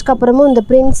 எத்தனை வாஷ்க்கு அப்புறமும் இந்த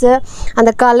பிரிண்ட்ஸு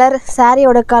அந்த கலர்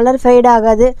சாரியோட கலர் ஃபேட்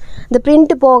ஆகாது. இந்த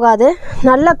பிரிண்ட்டு போகாது.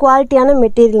 நல்ல குவாலிட்டியான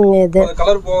மெட்டீரியலுங்க இது.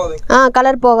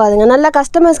 கலர் போகாதுங்க. நல்ல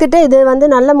கஸ்டமர்ஸ்கிட்ட இது வந்து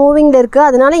நல்ல மூவிங்கில் இருக்குது.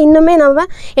 அதனால இன்னுமே நம்ம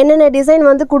என்னென்ன டிசைன்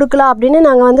வந்து கொடுக்கலாம் அப்படின்னு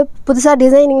நாங்கள் வந்து புதுசாக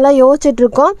டிசைனிங்லாம்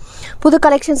யோசிச்சுட்ருக்கோம். புது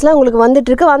கலெக்ஷன்ஸ்லாம் உங்களுக்கு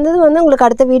வந்துட்டுருக்கு. வந்தது வந்து உங்களுக்கு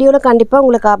அடுத்த வீடியோவில் கண்டிப்பாக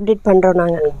உங்களுக்கு அப்டேட் பண்ணுறோம்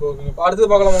நாங்கள்.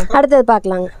 அடுத்தது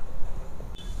பார்க்கலாங்க.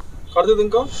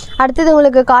 அடுத்தது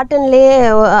உங்களுக்கு காட்டன்லேயே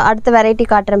அடுத்த வெரைட்டி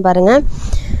காட்டுறேன் பாருங்கள்.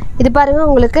 இது பாருங்கள்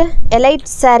உங்களுக்கு எலைட்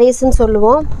சாரீஸ்ன்னு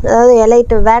சொல்லுவோம். அதாவது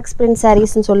எலைட் வேக்ஸ் பிரிண்ட்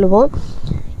சாரீஸ்ன்னு சொல்லுவோம்.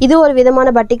 இது ஒரு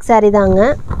விதமான பட்டிக் சாரீ தாங்க.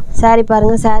 சாரீ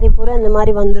பாருங்கள் சாரீ பூரா இந்த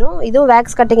மாதிரி வந்துடும். இதுவும்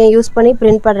வேக்ஸ் கட்டிங்கை யூஸ் பண்ணி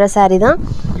பிரிண்ட் பண்ணுற சாரீ தான்.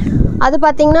 அது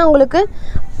பார்த்திங்கன்னா உங்களுக்கு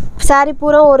சாரீ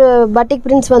பூரா ஒரு பட்டிக்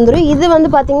பிரிண்ட்ஸ் வந்துடும். இது வந்து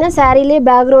பார்த்திங்கன்னா சாரீலே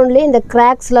பேக்ரவுண்ட்லேயே இந்த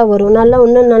கிராக்ஸ்லாம் வரும். நல்லா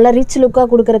இன்னும் நல்லா ரிச் லுக்காக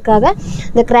கொடுக்குறதுக்காக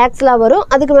இந்த கிராக்ஸ்லாம் வரும்.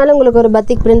 அதுக்கு மேலே உங்களுக்கு ஒரு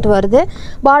பத்திக் பிரிண்ட் வருது.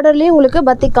 பார்டர்லேயும் உங்களுக்கு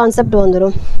பத்திக் கான்செப்ட்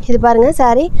வந்துடும். இது பாருங்கள்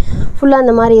சாரீ ஃபுல்லாக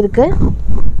அந்த மாதிரி இருக்குது.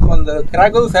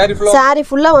 சாரீ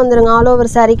ஃபுல்லாக வந்துடுங்க. ஆல்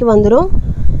ஓவர் சாரீக்கு வந்துடும்.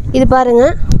 இது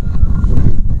பாருங்கள்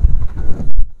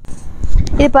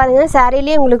இது பாருங்கள்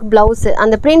சாரீலேயே உங்களுக்கு ப்ளவுஸு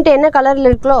அந்த பிரிண்ட் என்ன கலரில்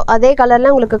இருக்கோ அதே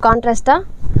கலரில் உங்களுக்கு கான்ட்ராஸ்ட்டாக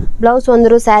ப்ளவுஸ்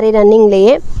வந்துடும் சாரீ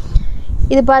ரன்னிங்லேயே.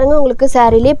 இது பாருங்கள் உங்களுக்கு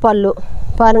சாரீலேயே பல்லு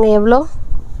பாருங்கள் எவ்வளோ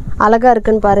அழகாக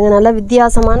இருக்குன்னு பாருங்கள். நல்லா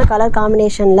வித்தியாசமான கலர்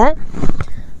காம்பினேஷனில்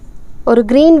ஒரு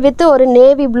க்ரீன் வித் ஒரு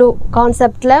நேவி ப்ளூ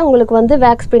கான்செப்டில் உங்களுக்கு வந்து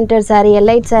wax printed sari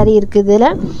elite sari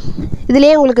இருக்குது.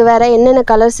 இதுலேயே உங்களுக்கு வேறு என்னென்ன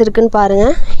கலர்ஸ் இருக்குதுன்னு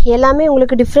பாருங்கள். எல்லாமே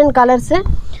உங்களுக்கு டிஃப்ரெண்ட் கலர்ஸு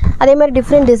அதே மாதிரி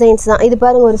டிஃப்ரெண்ட் டிசைன்ஸ் தான். இது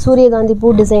பாருங்கள் ஒரு சூரியகாந்தி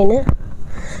பூ டிசைனு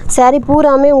சாரீ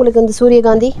பூராமே உங்களுக்கு இந்த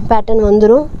சூரியகாந்தி பேட்டர்ன்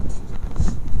வந்துடும்.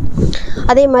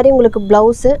 அதே மாதிரி உங்களுக்கு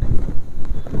ப்ளவுஸு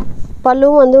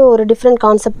பல்லுவும் வந்து ஒரு டிஃப்ரெண்ட்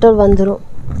கான்செப்டில் வந்துடும்.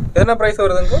 என்ன ப்ரைஸ்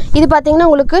வருதுங்க? இது பார்த்தீங்கன்னா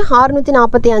உங்களுக்கு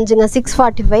 645ங்க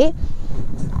 645.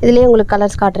 இதுலேயே உங்களுக்கு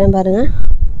கலர்ஸ் காட்டுறேன் பாருங்கள்.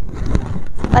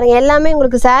 பாருங்கள் எல்லாமே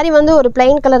உங்களுக்கு சாரீ வந்து ஒரு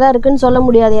பிளைன் கலராக இருக்குதுன்னு சொல்ல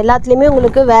முடியாது. எல்லாத்துலேயுமே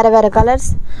உங்களுக்கு வேறு வேறு கலர்ஸ்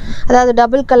அதாவது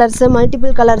டபுள் கலர்ஸு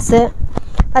மல்டிபிள் கலர்ஸு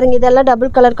பாருங்கள் இதெல்லாம்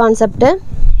டபுள் கலர் கான்செப்ட்டு.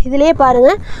 இதுலேயே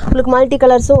பாருங்கள் உங்களுக்கு மல்டி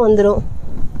கலர்ஸும் வந்துடும்.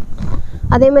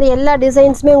 அதே மாதிரி எல்லா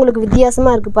டிசைன்ஸுமே உங்களுக்கு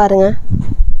வித்தியாசமாக இருக்குது பாருங்கள்.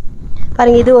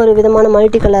 பாருங்கள் இது ஒரு விதமான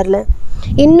மல்டி கலரில்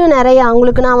இன்னும் நிறையா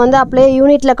உங்களுக்கு நான் வந்து அப்படியே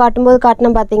யூனிட்டில் காட்டும்போது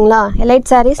காட்டினேன் பார்த்தீங்களா. எலைட்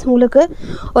சாரீஸ் உங்களுக்கு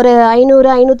ஒரு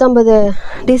 500-550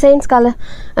 டிசைன்ஸ்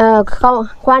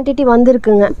குவான்டிட்டி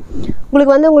வந்திருக்குங்க.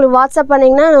 உங்களுக்கு வாட்ஸ்அப்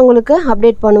பண்ணிங்கன்னா நான் உங்களுக்கு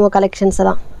அப்டேட் பண்ணுவோம் கலெக்ஷன்ஸ்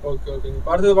எல்லாம்.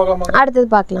 அடுத்தது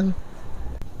பார்க்கலாம்.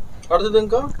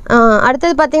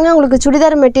 அடுத்தது பார்த்தீங்கன்னா உங்களுக்கு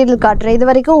சுடிதார் மெட்டீரியல் காட்டுறேன். இது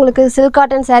வரைக்கும் உங்களுக்கு சில்க்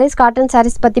காட்டன்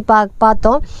சாரீஸ் பற்றி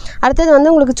பார்த்தோம். அடுத்தது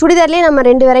வந்து உங்களுக்கு சுடிதார்லேயே நம்ம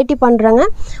 2 வெரைட்டி பண்ணுறோங்க.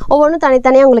 ஒவ்வொன்றும்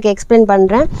தனித்தனியாக உங்களுக்கு எக்ஸ்பிளைன்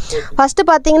பண்ணுறேன். ஃபஸ்ட்டு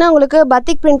பார்த்தீங்கன்னா உங்களுக்கு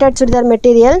பத்திக் பிரிண்டட் சுடிதார்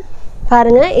மெட்டீரியல்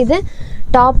பாருங்கள். இது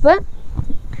டாப்பு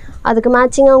அதுக்கு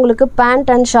மேட்சிங்காக உங்களுக்கு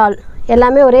பேண்ட் அண்ட் ஷால்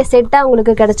எல்லாமே ஒரே செட்டாக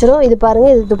உங்களுக்கு கிடச்சிரும். இது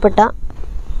பாருங்கள் இது துப்பட்டா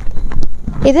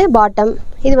இது பாட்டம்.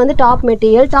 இது வந்து டாப்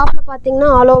மெட்டீரியல். டாப்பில்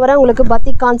பார்த்தீங்கன்னா ஆல் ஓவராக உங்களுக்கு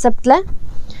பத்திக் கான்செப்டில்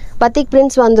பத்திக்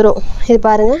பிரிண்ட்ஸ் வந்துடும். இது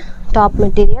பாருங்கள் டாப்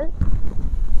மெட்டீரியல்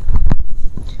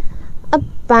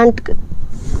பேண்ட்க்கு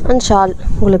அண்ட் ஷால்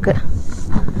உங்களுக்கு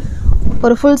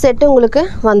ஒரு ஃபுல் செட்டு உங்களுக்கு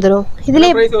வந்துடும்.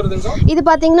 இதுலேயே இது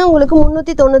பார்த்தீங்கன்னா உங்களுக்கு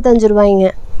 395 ரூபாய்ங்க.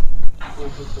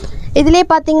 இதுலேயே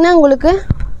பார்த்தீங்கன்னா உங்களுக்கு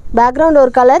பேக்ரவுண்ட்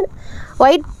ஒரு கலர்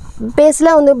ஒயிட்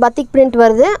பேஸில் வந்து பத்திக் பிரிண்ட்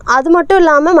வருது. அது மட்டும்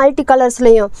இல்லாமல் மல்டி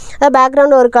கலர்ஸ்லேயும் அதாவது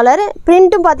பேக்ரவுண்ட் ஒரு கலர்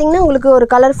பிரிண்ட்டும் பார்த்தீங்கன்னா உங்களுக்கு ஒரு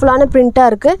கலர்ஃபுல்லான பிரிண்ட்டாக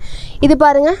இருக்குது. இது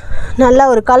பாருங்கள் நல்லா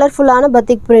ஒரு கலர்ஃபுல்லான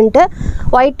பத்திக் பிரிண்ட்டு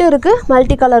ஒயிட்டும் இருக்குது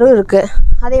மல்டி கலரும் இருக்குது.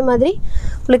 அதே மாதிரி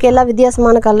உங்களுக்கு எல்லா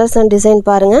வித்தியாசமான கலர்ஸ் அண்ட் டிசைன்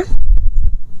பாருங்கள்.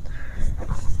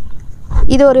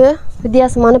 இது ஒரு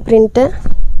வித்தியாசமான பிரிண்ட்டு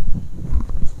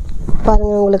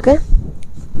பாருங்கள் உங்களுக்கு.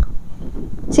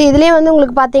 சரி இதுலேயே வந்து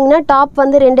உங்களுக்கு பார்த்தீங்கன்னா டாப்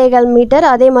வந்து 2.25 மீட்டர்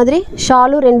அதே மாதிரி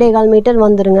ஷாலும் 2.25 மீட்டர்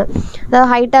வந்துடுங்க. அதாவது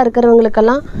ஹைட்டாக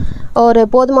இருக்கிறவங்களுக்கெல்லாம் ஒரு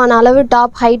போதுமான அளவு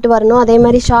டாப் ஹைட் வரணும் அதே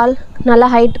மாதிரி ஷால் நல்லா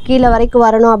ஹைட் கீழே வரைக்கும்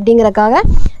வரணும் அப்படிங்கிறக்காக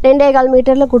 2.25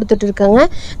 மீட்டரில் கொடுத்துட்ருக்காங்க.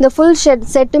 இந்த ஃபுல்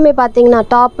செட்டுமே பார்த்தீங்கன்னா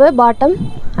டாப்பு பாட்டம்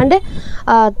அண்டு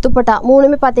துப்பட்டா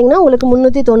 3மே பார்த்தீங்கன்னா உங்களுக்கு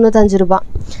 395 ரூபா.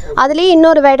 அதுலேயே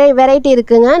இன்னொரு வெரைட்டி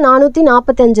இருக்குங்க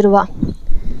 445 ரூபா.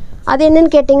 அது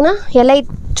என்னென்னு கேட்டிங்கன்னா எலைட்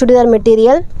சுடிதார்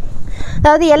மெட்டீரியல்.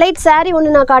 அதாவது எலைட் சாரீ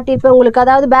ஒன்று நான் காட்டியிருப்பேன் உங்களுக்கு.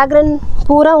 அதாவது பேக்ரவுண்ட்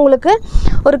பூரா உங்களுக்கு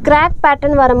ஒரு கிராக்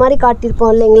பேட்டர்ன் வர மாதிரி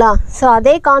காட்டியிருப்போம் இல்லைங்களா. ஸோ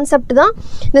அதே கான்செப்ட் தான்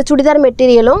இந்த சுடிதார்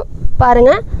மெட்டீரியலும்.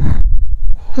 பாருங்கள்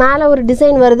மேலே ஒரு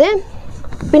டிசைன் வருது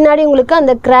பின்னாடி உங்களுக்கு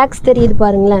அந்த கிராக்ஸ் தெரியுது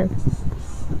பாருங்களேன்.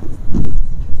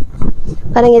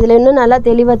 பாருங்கள் இதில் இன்னும் நல்லா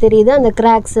தெளிவாக தெரியுது அந்த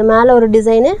கிராக்ஸ். மேலே ஒரு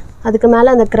டிசைனு அதுக்கு மேலே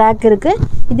அந்த கிராக் இருக்குது.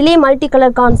 இதுலேயே மல்டி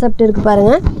கலர் கான்செப்ட் இருக்குது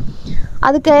பாருங்கள்.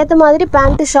 அதுக்கு ஏற்ற மாதிரி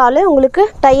பேண்ட்டு ஷாலு உங்களுக்கு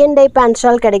tie and tie pant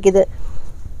shawl கிடைக்குது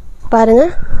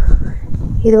பாருங்கள்.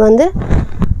 இது வந்து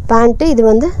பேண்ட்டு இது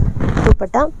வந்து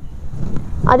துப்பட்டா.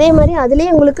 அதே மாதிரி அதுலேயே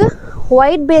உங்களுக்கு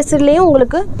ஒயிட் பேஸ்லேயும்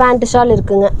உங்களுக்கு பேண்ட்டு ஷால்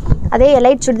இருக்குங்க. அதே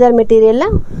எலைட் சுடிதார்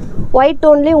மெட்டீரியலில் ஒயிட்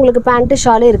டோன்லேயும் உங்களுக்கு பேண்ட்டு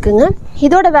ஷாலு இருக்குங்க.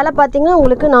 இதோட விலை பார்த்திங்கன்னா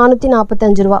உங்களுக்கு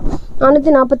 445 ரூபா.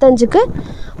 445க்கு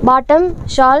பாட்டம்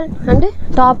ஷால் அண்டு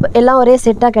டாப் எல்லாம் ஒரே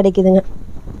செட்டாக கிடைக்குதுங்க.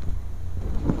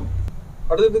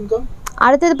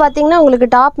 அடுத்தது பார்த்தீங்கன்னா உங்களுக்கு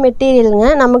டாப் மெட்டீரியலுங்க.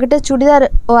 நம்மக்கிட்ட சுடிதார்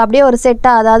அப்படியே ஒரு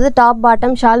செட்டாக அதாவது டாப்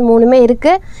பாட்டம் ஷால் 3மே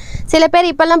இருக்குது. சில பேர்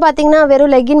இப்போல்லாம் பார்த்தீங்கன்னா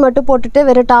வெறும் லெகின் மட்டும் போட்டுட்டு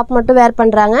வெறும் டாப் மட்டும் வேர்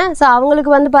பண்ணுறாங்க. ஸோ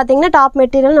அவங்களுக்கு வந்து பார்த்திங்கன்னா டாப்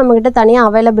மெட்டீரியல் நம்மக்கிட்ட தனியாக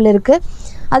அவைலபிள் இருக்குது.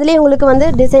 அதுலேயே உங்களுக்கு வந்து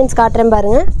டிசைன்ஸ் காட்டுறேன்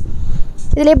பாருங்கள்.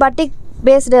 இதுலேயே பட்டிக்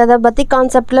பேஸ்டு அதாவது பத்திக்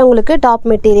கான்செப்டில் உங்களுக்கு டாப்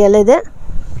மெட்டீரியல் இது.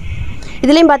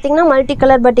 இதுலேயும் பார்த்தீங்கன்னா மல்டி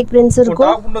கலர் பட்டிக் பிரிண்ட்ஸ்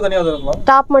இருக்கும்.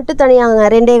 டாப் மட்டும் தனியாங்க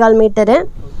 2.25 மீட்டரு.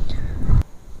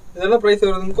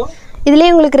 இதுலேயே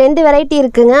உங்களுக்கு 2 வெரைட்டி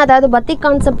இருக்குங்க. அதாவது பத்திக்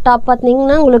கான்செப்ட் டாப்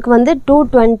பார்த்தீங்கன்னா உங்களுக்கு வந்து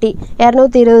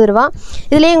 220 ரூபா.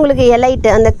 இதுலேயே உங்களுக்கு எலைட்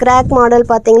அந்த கிராக் மாடல்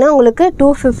பார்த்தீங்கன்னா உங்களுக்கு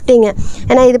 250ங்க.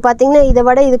 ஏன்னா இது பார்த்தீங்கன்னா இதை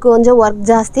விட இதுக்கு கொஞ்சம் ஒர்க்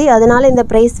ஜாஸ்தி அதனால் இந்த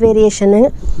ப்ரைஸ் வேரியேஷனு.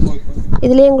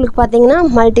 இதுலேயே உங்களுக்கு பார்த்தீங்கன்னா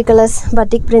multi colours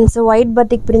பட்டிக் prints white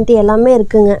பட்டிக் print எல்லாமே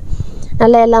இருக்குங்க.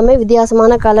 நல்லா எல்லாமே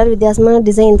வித்தியாசமான கலர், வித்தியாசமான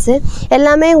டிசைன்ஸு,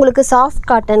 எல்லாமே உங்களுக்கு சாஃப்ட்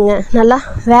காட்டனுங்க. நல்லா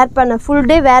வேர் பண்ண ஃபுல்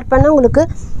டே வேர் பண்ண உங்களுக்கு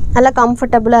நல்லா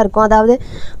கம்ஃபர்டபுளாக இருக்கும். அதாவது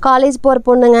காலேஜ் போகிற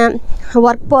பொண்ணுங்க,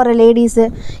 ஒர்க் போகிற லேடிஸு,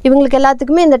 இவங்களுக்கு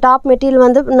எல்லாத்துக்குமே இந்த டாப் மெட்டீரியல்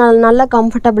வந்து நல்லா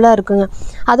கம்ஃபர்டபுளாக இருக்குங்க.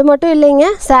 அது மட்டும் இல்லைங்க,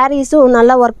 சாரீஸும்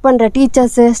நல்லா ஒர்க் பண்ணுற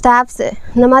டீச்சர்ஸு, ஸ்டாஃப்ஸு,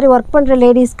 இந்த மாதிரி ஒர்க் பண்ணுற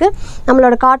லேடிஸ்க்கு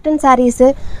நம்மளோட காட்டன் சாரீஸு,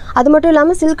 அது மட்டும்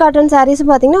இல்லாமல் சில்க் காட்டன்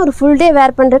சாரீஸும் பார்த்திங்கன்னா ஒரு ஃபுல் டே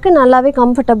வேர் பண்ணுறதுக்கு நல்லாவே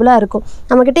கம்ஃபர்டபுளாக இருக்கும்.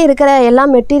 நம்மக்கிட்ட இருக்கிற எல்லா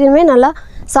மெட்டீரியலுமே நல்லா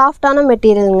சாஃப்டான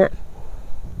மெட்டீரியலுங்க.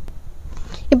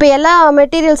 இப்போ எல்லா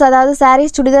மெட்டீரியல்ஸ், அதாவது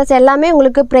சாரீஸ், சுடிதார்ஸ் எல்லாமே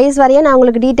உங்களுக்கு ப்ரைஸ் வரைய நான்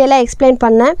உங்களுக்கு டீட்டெயிலாக எக்ஸ்பிளைன்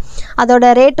பண்ணேன்.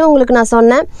 அதோட ரேட்டும் உங்களுக்கு நான்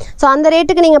சொன்னேன். ஸோ அந்த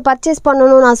ரேட்டுக்கு நீங்கள் பர்ச்சேஸ்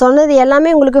பண்ணணும், நான் சொன்னது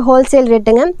எல்லாமே உங்களுக்கு ஹோல்சேல்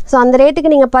ரேட்டுங்க. ஸோ அந்த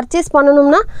ரேட்டுக்கு நீங்கள் பர்ச்சேஸ்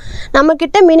பண்ணணும்னா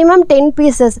நம்மக்கிட்ட மினிமம் 10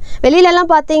 பீசஸ், வெளியிலலாம்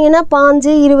பார்த்தீங்கன்னா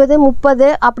 5, 20, 30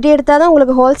 அப்படி எடுத்தால் தான்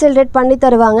உங்களுக்கு ஹோல்சேல் ரேட் பண்ணி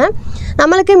தருவாங்க.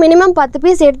 நம்மளுக்கு மினிமம் 10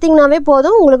 பீஸ் எடுத்திங்கனாவே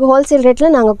போதும், உங்களுக்கு ஹோல்சேல்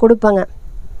ரேட்டில் நாங்கள் கொடுப்போங்க.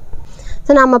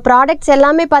 ஸோ நம்ம ப்ராடக்ட்ஸ்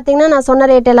எல்லாமே பார்த்திங்கன்னா நான் சொன்ன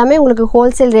ரேட் எல்லாமே உங்களுக்கு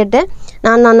ஹோல்சேல் ரேட்டு.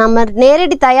 நம்ம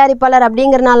நேரடி தயாரிப்பாளர்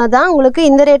அப்படிங்கிறனால தான் உங்களுக்கு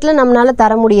இந்த ரேட்டில் நம்மளால்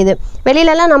தர முடியுது.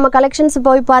 வெளியிலலாம் நம்ம கலெக்ஷன்ஸ்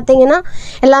போய் பார்த்திங்கன்னா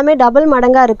எல்லாமே டபுள்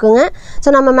மடங்காக இருக்குங்க.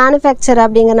 ஸோ நம்ம மேனுஃபேக்சர்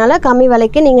அப்படிங்கிறனால கம்மி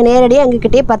விலைக்கு நீங்கள் நேரடியாக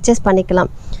எங்ககிட்டயே பர்ச்சேஸ்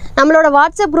பண்ணிக்கலாம். நம்மளோட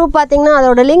வாட்ஸ்அப் குரூப் பார்த்திங்கன்னா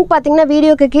அதோட லிங்க் பார்த்திங்கன்னா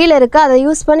வீடியோக்கு கீழே இருக்குது. அதை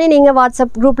யூஸ் பண்ணி நீங்கள்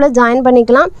வாட்ஸ்அப் குரூப்பில் ஜாயின்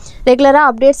பண்ணிக்கலாம். ரெகுலராக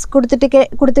அப்டேட்ஸ்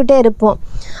கொடுத்துட்டே இருப்போம்.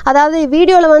 அதாவது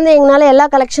வீடியோவில் வந்து எங்களால் எல்லா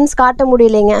கலெக்ஷன்ஸ் காட்ட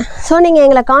முடியலைங்க. ஸோ நீங்கள்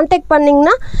எங்களை காண்டாக்ட்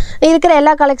பண்ணிங்கன்னா இருக்கிற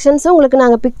எல்லா கலெக்ஷன்ஸும் உங்களுக்கு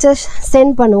நாங்கள் பிக்சர்ஸ்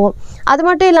சென்ட் பண்ணுவோம். அது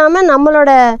மட்டும் இல்லாமல்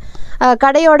நம்மளோட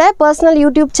கடையோட பர்சனல்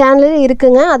யூடியூப் சேனல்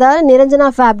இருக்குங்க. அதாவது நிரஞ்சனா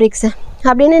ஃபேப்ரிக்ஸ்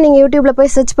அப்படின்னு நீங்கள் யூடியூப்பில்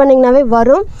போய் சர்ச் பண்ணிங்கனாவே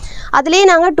வரும். அதுலேயே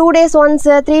நாங்கள் 2 days ஒன்ஸ்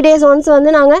 3 days ஒன்ஸ்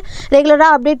வந்து நாங்கள்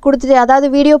ரெகுலராக அப்டேட் கொடுத்துட்டு, அதாவது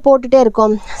வீடியோ போட்டுகிட்டே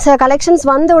இருக்கோம். கலெக்ஷன்ஸ்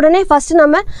வந்த உடனே ஃபஸ்ட்டு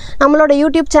நம்மளோட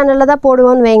யூடியூப் சேனலில் தான்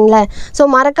போடுவோன்னு வைங்களேன். ஸோ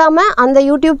மறக்காமல் அந்த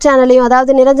யூடியூப் சேனலையும்,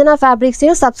 அதாவது நிரஞ்சனா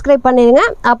ஃபேப்ரிக்ஸையும் சப்ஸ்கிரைப் பண்ணிடுங்க.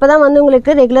 அப்போ தான் வந்து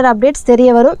உங்களுக்கு ரெகுலர் அப்டேட்ஸ்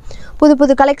தெரிய வரும்.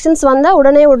 புது கலெக்ஷன்ஸ் வந்தால்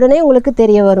உடனே உங்களுக்கு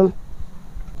தெரிய வரும்.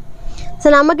 ஸோ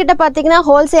நம்மக்கிட்ட பார்த்திங்கன்னா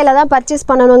ஹோல்சேலில் தான் பர்ச்சேஸ்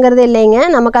பண்ணணுங்கிறது இல்லைங்க.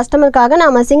 நம்ம கஸ்டமருக்காக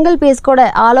நம்ம சிங்கிள் பீஸ் கூட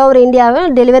ஆல் ஓவர் இந்தியாவை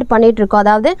டெலிவர் பண்ணிகிட்ருக்கோம்.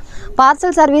 அதாவது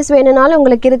பார்சல் சர்வீஸ் வேணும்னாலும்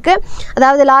உங்களுக்கு இருக்குது.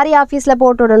 அதாவது லாரி ஆஃபீஸில்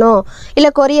போட்டு விடணும், இல்லை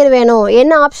கொரியர் வேணும்,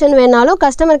 என்ன ஆப்ஷன் வேணாலும்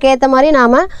கஸ்டமருக்கு ஏற்ற மாதிரி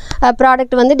நாம்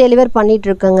ப்ராடக்ட் வந்து டெலிவர்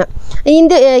பண்ணிகிட்ருக்கோங்க.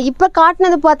 இப்போ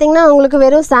காட்டினது பார்த்திங்கன்னா உங்களுக்கு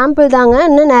வெறும் சாம்பிள் தாங்க.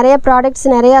 இன்னும் நிறைய ப்ராடக்ட்ஸ்,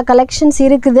 நிறையா கலெக்ஷன்ஸ்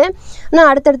இருக்குது. இன்னும்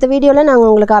அடுத்தடுத்த வீடியோவில் நாங்கள்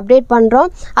உங்களுக்கு அப்டேட் பண்ணுறோம்.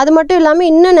 அது மட்டும் இல்லாமல்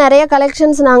இன்னும் நிறைய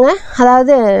கலெக்ஷன்ஸ் நாங்கள்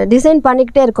அதாவது டிசைன்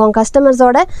பண்ணிக்கிட்டே இருக்கோம்.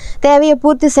 கஸ்டமர்ஸோட தேவையை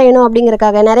பூர்த்தி செய்யணும்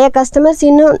அப்படிங்கிறக்காக நிறைய கஸ்டமர்ஸ்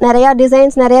இன்னும் நிறையா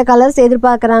டிசைன்ஸ், நிறைய கலர்ஸ்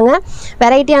எதிர்பார்க்குறாங்க,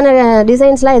 வெரைட்டியான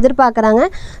டிசைன்ஸ்லாம் எதிர்பார்க்குறாங்க.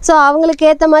 ஸோ அவங்களுக்கு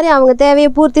ஏற்ற மாதிரி அவங்க தேவையை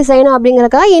பூர்த்தி செய்யணும்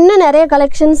அப்படிங்கிறக்காக இன்னும் நிறைய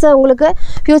கலெக்ஷன்ஸ் உங்களுக்கு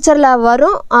ஃப்யூச்சரில்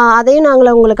வரும். அதையும்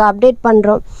நாங்கள் உங்களுக்கு அப்டேட்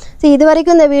பண்ணுறோம். ஸோ இது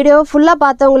வரைக்கும் இந்த வீடியோ ஃபுல்லாக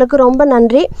பார்த்தவங்களுக்கு ரொம்ப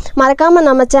நன்றி. மறக்காமல்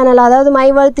நம்ம சேனல், அதாவது மை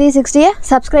வேர்ல்ட் 360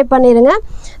 சப்ஸ்கிரைப் பண்ணிடுங்க.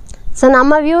 ஸோ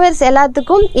நம்ம வியூவர்ஸ்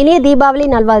எல்லாத்துக்கும் இனிய தீபாவளி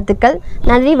நல்வாழ்த்துக்கள்.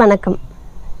 நன்றி, வணக்கம்.